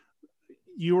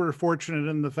 you are fortunate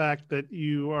in the fact that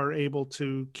you are able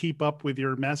to keep up with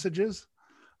your messages.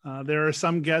 There are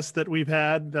some guests that we've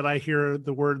had that I hear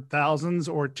the word thousands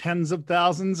or tens of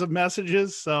thousands of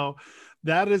messages. So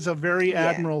that is a very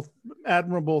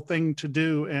admirable thing to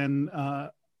do. And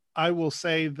I will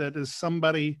say that as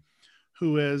somebody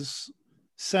who has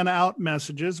sent out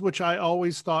messages, which I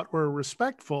always thought were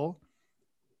respectful,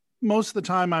 most of the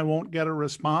time I won't get a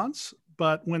response.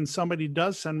 But when somebody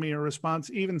does send me a response,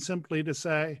 even simply to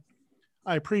say,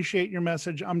 I appreciate your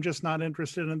message, I'm just not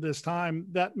interested in this time,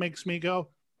 that makes me go,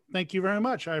 thank you very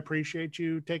much. I appreciate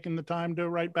you taking the time to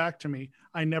write back to me.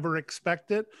 I never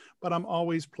expect it, but I'm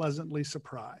always pleasantly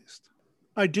surprised.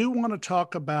 I do want to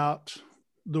talk about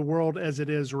the world as it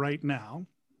is right now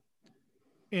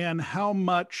and how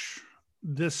much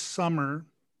this summer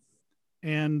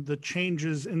and the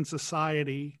changes in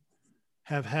society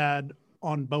have had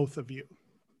on both of you.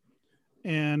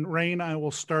 And Rayne, I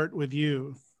will start with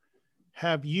you.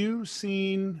 Have you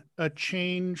seen a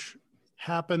change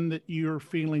happen that you're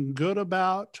feeling good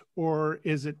about, or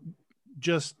is it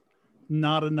just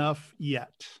not enough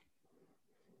yet?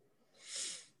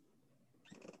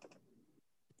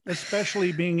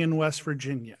 Especially being in West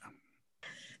Virginia.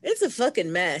 It's a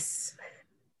fucking mess.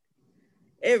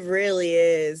 It really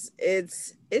is.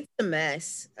 It's a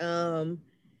mess.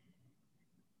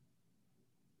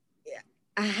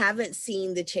 I haven't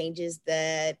seen the changes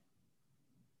that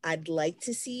I'd like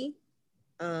to see.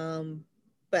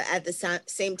 But at the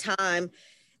same time,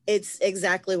 it's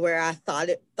exactly where I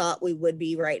thought we would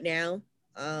be right now.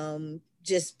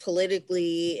 Just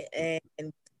politically and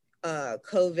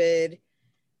COVID,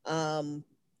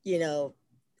 you know,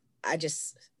 I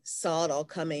just saw it all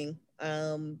coming.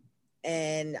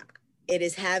 And it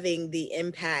is having the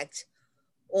impact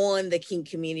on the kink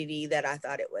community that I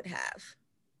thought it would have.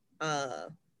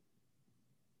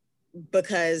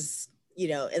 Because, you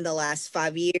know, in the last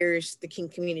 5 years, the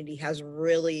kink community has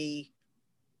really,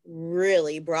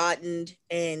 really broadened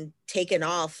and taken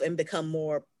off and become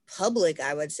more public,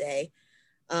 I would say.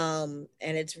 And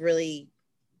it's really,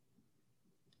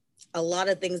 a lot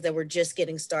of things that were just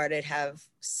getting started have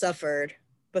suffered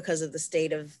because of the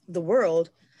state of the world.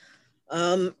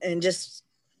 And just,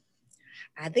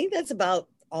 I think that's about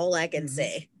all I can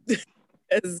say.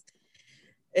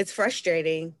 It's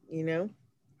frustrating, you know,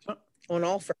 on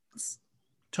all fronts.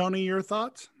 Tony, your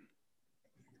thoughts?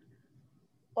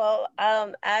 Well,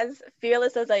 as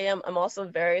fearless as I am, I'm also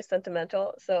very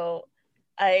sentimental. So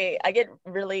I get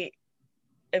really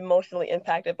emotionally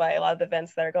impacted by a lot of the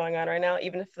events that are going on right now,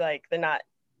 even if like they're not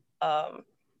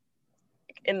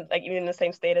in like even in the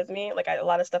same state as me. Like a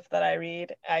lot of stuff that I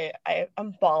read,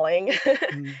 I'm bawling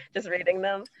just reading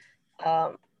them.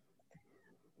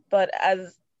 But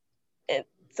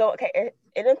it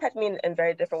impacted me in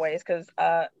very different ways because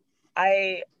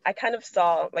I kind of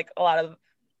saw like a lot of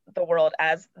the world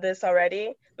as this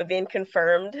already, but being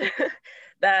confirmed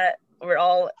that we're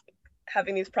all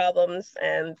having these problems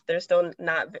and there's still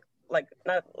not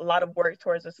a lot of work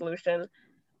towards a solution.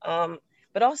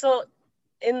 But also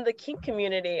in the kink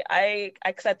community, I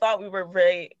thought we were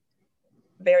very,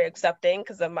 very accepting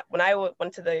because when I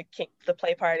went to the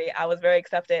play party, I was very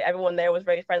accepted. Everyone there was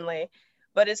very friendly,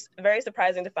 but it's very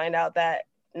surprising to find out that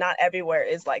not everywhere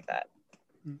is like that.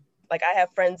 Like I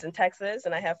have friends in Texas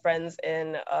and I have friends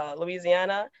in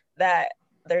Louisiana that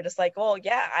they're just like, well,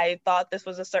 yeah, I thought this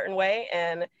was a certain way.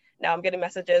 And now I'm getting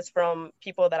messages from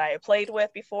people that I played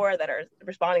with before that are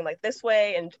responding like this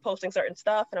way and posting certain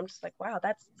stuff. And I'm just like, wow,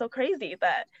 that's so crazy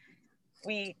that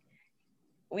we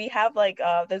have like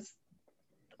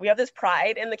we have this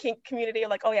pride in the kink community.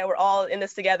 Like, oh yeah, we're all in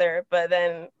this together. But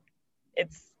then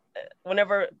it's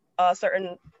whenever a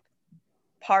certain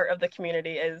part of the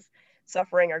community is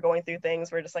suffering or going through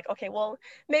things, we're just like, okay, well,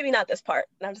 maybe not this part.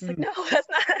 And I'm just like, no,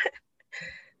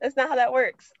 that's not how that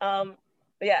works. But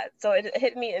yeah, so it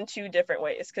hit me in two different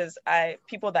ways because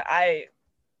people that I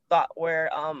thought were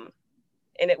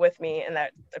in it with me and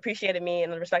that appreciated me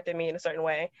and respected me in a certain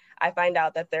way, I find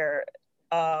out that they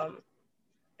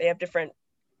have different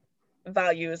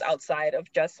values outside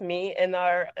of just me in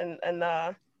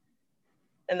the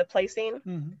play scene.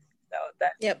 So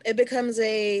that it becomes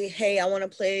hey, I want to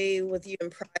play with you in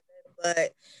private,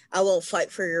 but I won't fight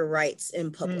for your rights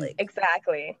in public.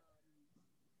 Exactly.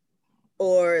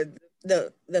 Or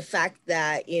the fact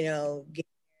that, you know, gay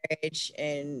marriage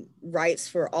and rights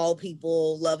for all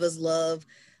people, love is love,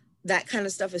 that kind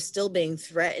of stuff is still being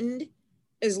threatened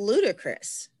is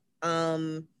ludicrous.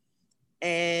 And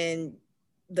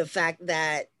the fact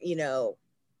that, you know,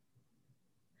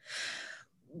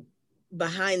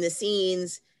 behind the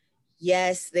scenes,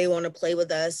 yes, they want to play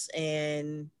with us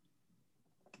and,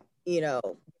 you know,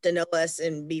 to know us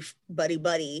and be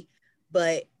buddy,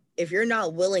 but if you're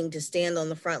not willing to stand on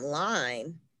the front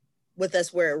line with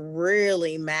us where it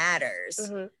really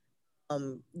matters,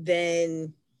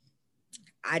 then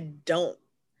I don't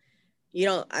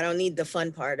need the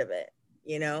fun part of it.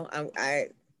 You know,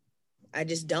 I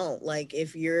just don't. Like,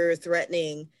 if you're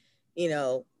threatening, you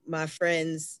know, my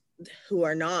friends who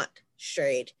are not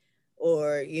straight,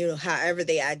 or, you know, however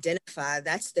they identify,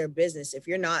 that's their business. If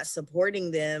you're not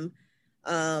supporting them,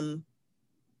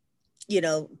 you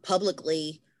know,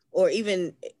 publicly, or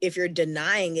even if you're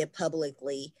denying it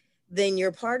publicly, then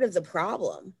you're part of the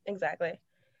problem. Exactly.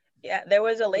 Yeah, there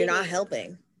was a lady. You're not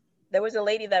helping. There was a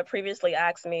lady that previously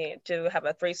asked me to have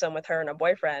a threesome with her and a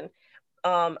boyfriend.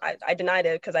 I denied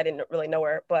it because I didn't really know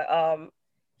her, but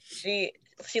she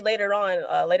later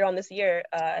on this year,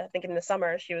 I think in the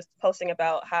summer, she was posting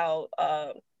about how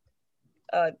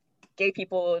gay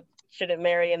people shouldn't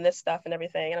marry and this stuff and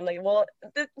everything. And I'm like, well,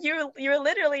 you're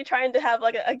literally trying to have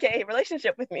like a gay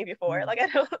relationship with me before. Like, I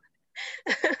don't.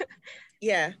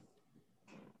 Yeah.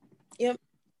 Yep.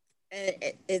 And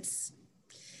it's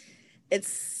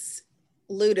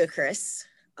ludicrous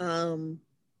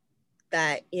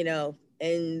that, you know,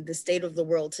 in the state of the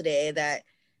world today, that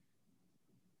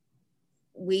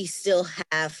we still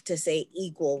have to say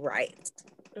equal rights,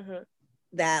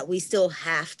 that we still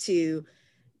have to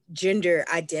gender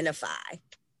identify.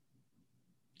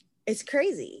 It's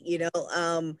crazy, you know,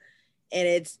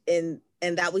 and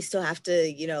that we still have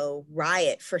to, you know,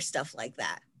 riot for stuff like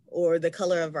that, or the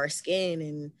color of our skin.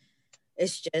 And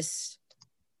it's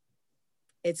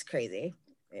crazy.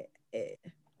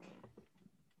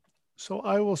 So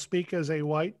I will speak as a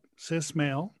white cis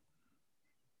male.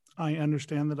 I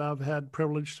understand that I've had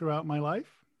privilege throughout my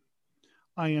life.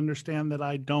 I understand that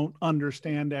I don't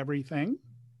understand everything.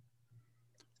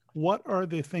 What are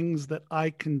the things that I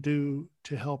can do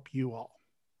to help you all?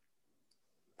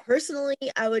 Personally,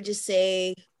 I would just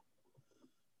say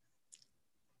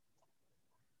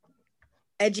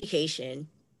education.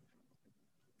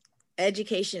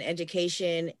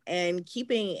 education, and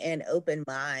keeping an open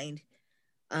mind.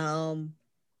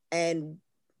 And,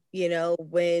 you know,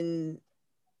 when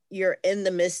you're in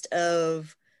the midst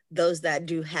of those that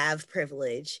do have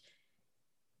privilege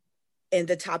and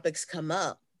the topics come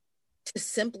up, to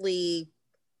simply,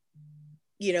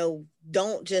 you know,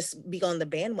 don't just be on the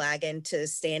bandwagon, to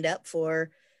stand up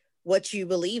for what you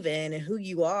believe in and who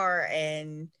you are,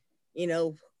 and, you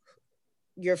know,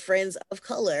 your friends of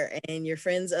color and your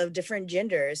friends of different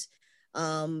genders.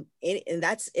 And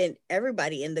that's in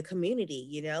everybody in the community,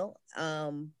 you know.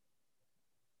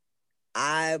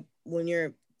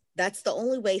 That's the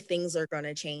only way things are going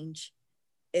to change,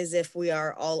 is if we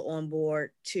are all on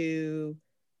board to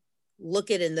look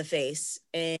it in the face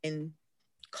and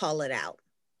call it out.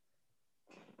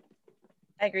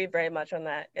 I agree very much on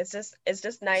that. It's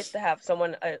just nice to have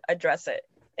someone address it,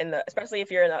 especially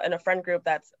if you're in a friend group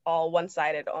that's all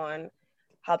one-sided on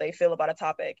how they feel about a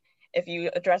topic. If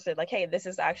you address it like, hey, this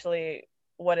is actually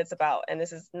what it's about, and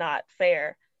this is not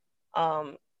fair.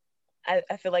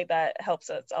 I feel like that helps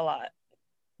us a lot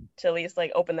to at least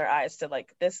like open their eyes to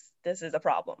like this is a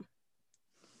problem.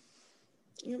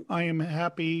 I am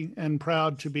happy and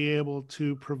proud to be able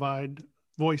to provide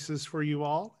voices for you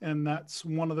all. And that's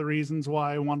one of the reasons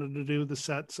why I wanted to do the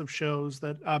sets of shows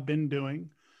that I've been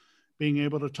doing, being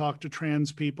able to talk to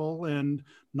trans people and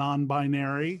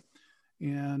non-binary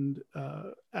and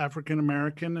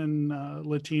African-American and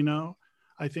Latino.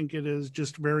 I think it is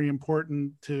just very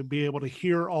important to be able to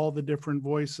hear all the different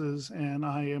voices, and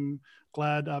I am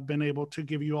glad I've been able to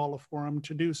give you all a forum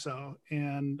to do so.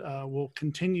 And we'll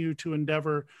continue to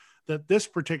endeavor that this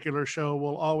particular show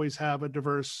will always have a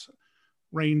diverse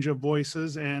range of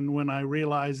voices. And when I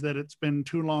realize that it's been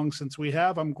too long since we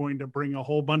have, I'm going to bring a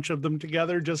whole bunch of them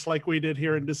together, just like we did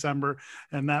here in December.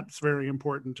 And that's very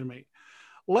important to me.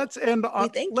 Let's end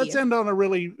on a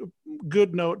really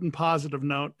good note and positive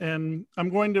note. And I'm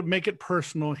going to make it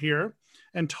personal here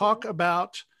and talk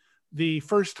about the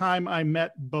first time I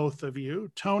met both of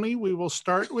you. Tony, we will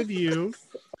start with you.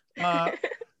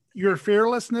 Your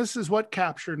fearlessness is what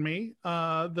captured me.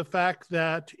 The fact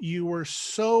that you were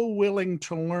so willing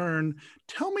to learn.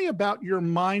 Tell me about your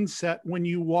mindset when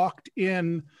you walked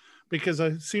in, because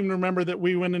I seem to remember that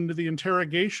we went into the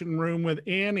interrogation room with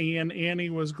Annie, and Annie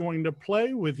was going to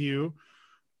play with you.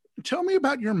 Tell me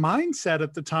about your mindset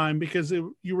at the time, because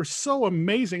you were so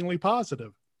amazingly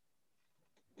positive.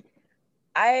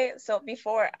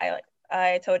 Before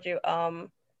I told you,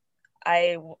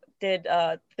 I did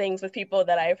things with people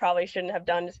that I probably shouldn't have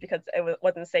done just because it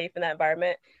wasn't safe in that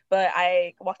environment. But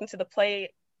I walked into the play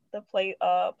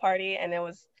party, and it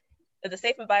was a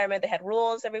safe environment. They had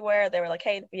rules everywhere. They were like,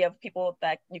 hey, we have people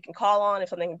that you can call on if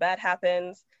something bad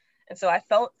happens. And so I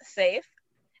felt safe.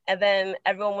 And then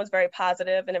everyone was very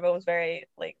positive, and everyone was very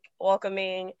like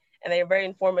welcoming, and they were very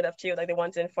informative too. Like they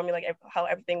wanted to inform me like how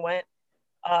everything went.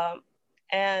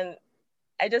 And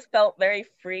I just felt very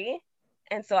free.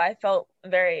 And so I felt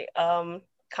very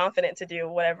confident to do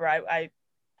whatever I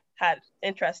had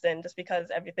interest in, just because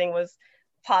everything was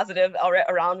positive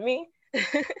around me.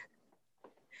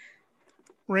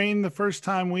 Rayne, the first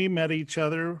time we met each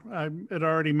other, I had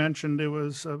already mentioned it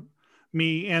was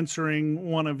me answering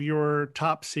one of your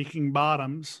top seeking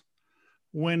bottoms.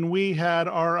 When we had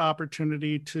our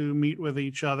opportunity to meet with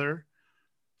each other,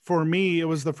 for me, it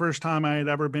was the first time I had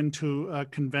ever been to a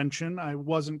convention. I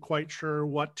wasn't quite sure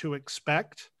what to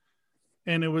expect.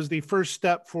 And it was the first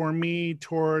step for me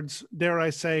towards, dare I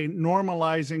say,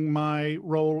 normalizing my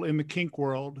role in the kink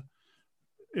world.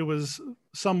 It was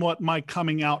somewhat my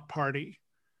coming out party.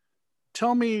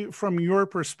 Tell me from your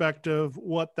perspective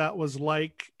what that was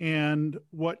like and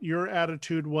what your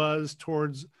attitude was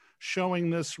towards showing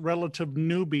this relative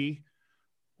newbie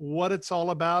what it's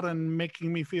all about and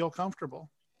making me feel comfortable.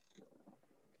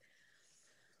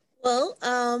 Well,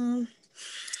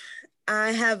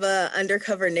 I have a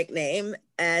undercover nickname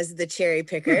as the cherry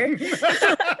picker.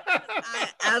 I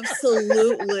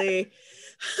absolutely,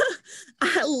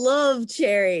 I love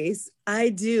cherries. I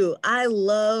do. I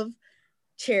love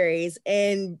cherries,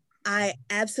 and I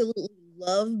absolutely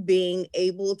love being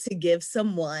able to give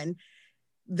someone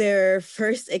their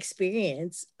first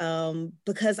experience,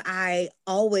 because I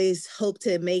always hope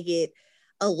to make it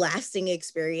a lasting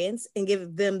experience and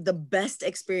give them the best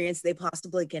experience they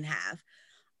possibly can have.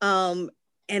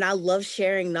 And I love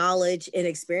sharing knowledge and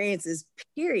experiences,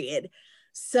 period.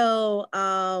 So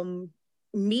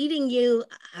meeting you,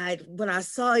 when I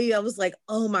saw you, I was like,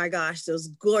 oh my gosh, those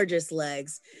gorgeous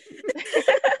legs.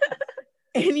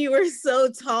 And you were so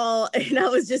tall, and I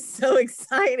was just so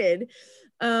excited.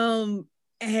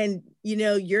 And, you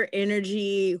know, your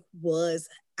energy was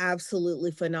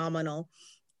absolutely phenomenal.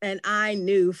 And I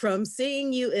knew from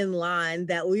seeing you in line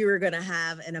that we were going to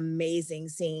have an amazing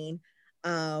scene.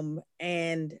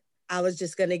 And I was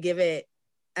just going to give it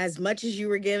as much as you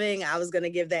were giving. I was going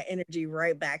to give that energy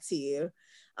right back to you.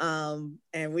 And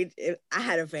I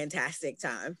had a fantastic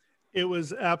time. It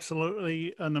was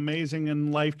absolutely an amazing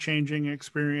and life-changing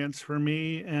experience for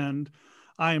me. And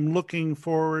I am looking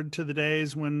forward to the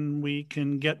days when we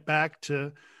can get back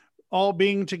to all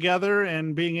being together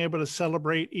and being able to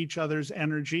celebrate each other's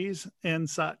energies and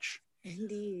such.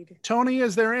 Indeed. Tony,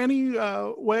 is there any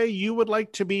way you would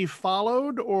like to be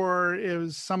followed, or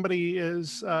if somebody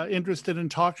is interested in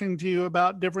talking to you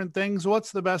about different things,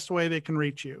 what's the best way they can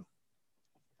reach you?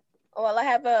 Well, I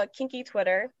have a kinky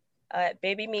Twitter,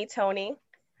 Baby Me Tony.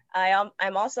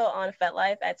 I'm also on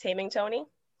FetLife at Taming Tony.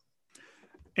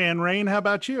 And Rain, how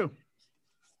about you?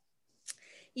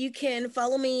 You can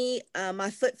follow me, my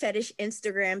foot fetish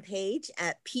Instagram page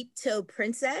at Peep Toe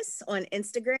Princess on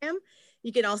Instagram.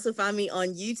 You can also find me on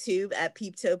YouTube at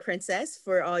Peep Toe Princess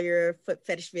for all your foot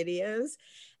fetish videos.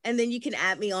 And then you can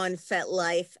add me on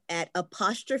FetLife at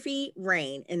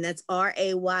ApostropheRayne, and that's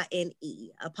RAYNE,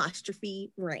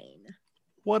 ApostropheRayne.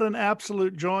 What an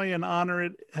absolute joy and honor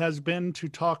it has been to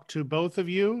talk to both of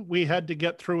you. We had to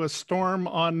get through a storm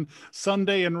on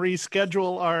Sunday and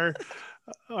reschedule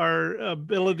our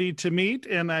ability to meet.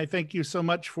 And I thank you so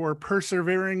much for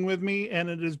persevering with me. And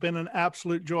it has been an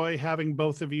absolute joy having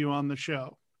both of you on the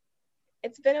show.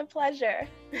 It's been a pleasure.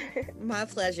 My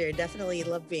pleasure. Definitely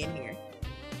love being here.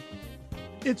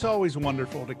 It's always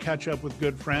wonderful to catch up with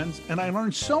good friends. And I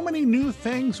learn so many new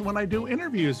things when I do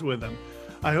interviews with them.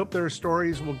 I hope their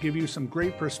stories will give you some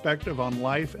great perspective on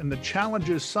life and the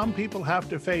challenges some people have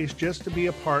to face just to be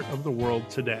a part of the world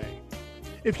today.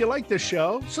 If you like this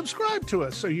show, subscribe to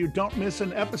us so you don't miss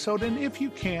an episode. And if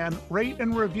you can, rate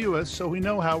and review us so we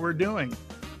know how we're doing.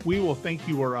 We will think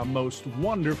you are a most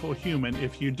wonderful human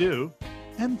if you do.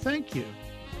 And thank you.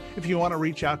 If you want to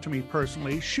reach out to me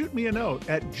personally, shoot me a note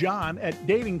at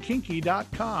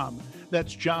john@datingkinky.com.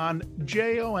 That's John,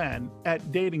 Jon,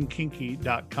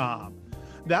 @datingkinky.com.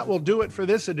 That will do it for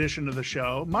this edition of the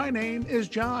show. My name is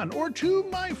John, or to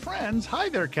my friends, hi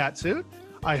there, Catsuit.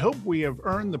 I hope we have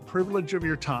earned the privilege of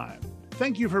your time.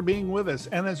 Thank you for being with us.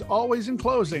 And as always, in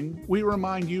closing, we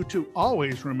remind you to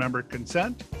always remember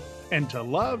consent and to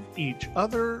love each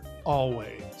other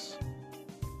always.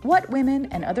 What Women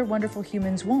and Other Wonderful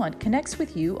Humans Want connects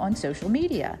with you on social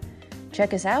media.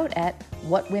 Check us out at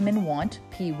What Women Want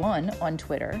P1 on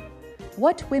Twitter,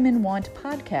 What Women Want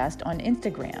Podcast on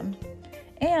Instagram,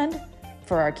 and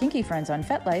for our kinky friends on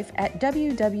FetLife at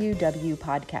WWW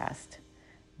Podcast.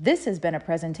 This has been a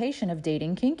presentation of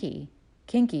Dating Kinky.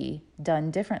 Kinky done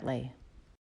differently.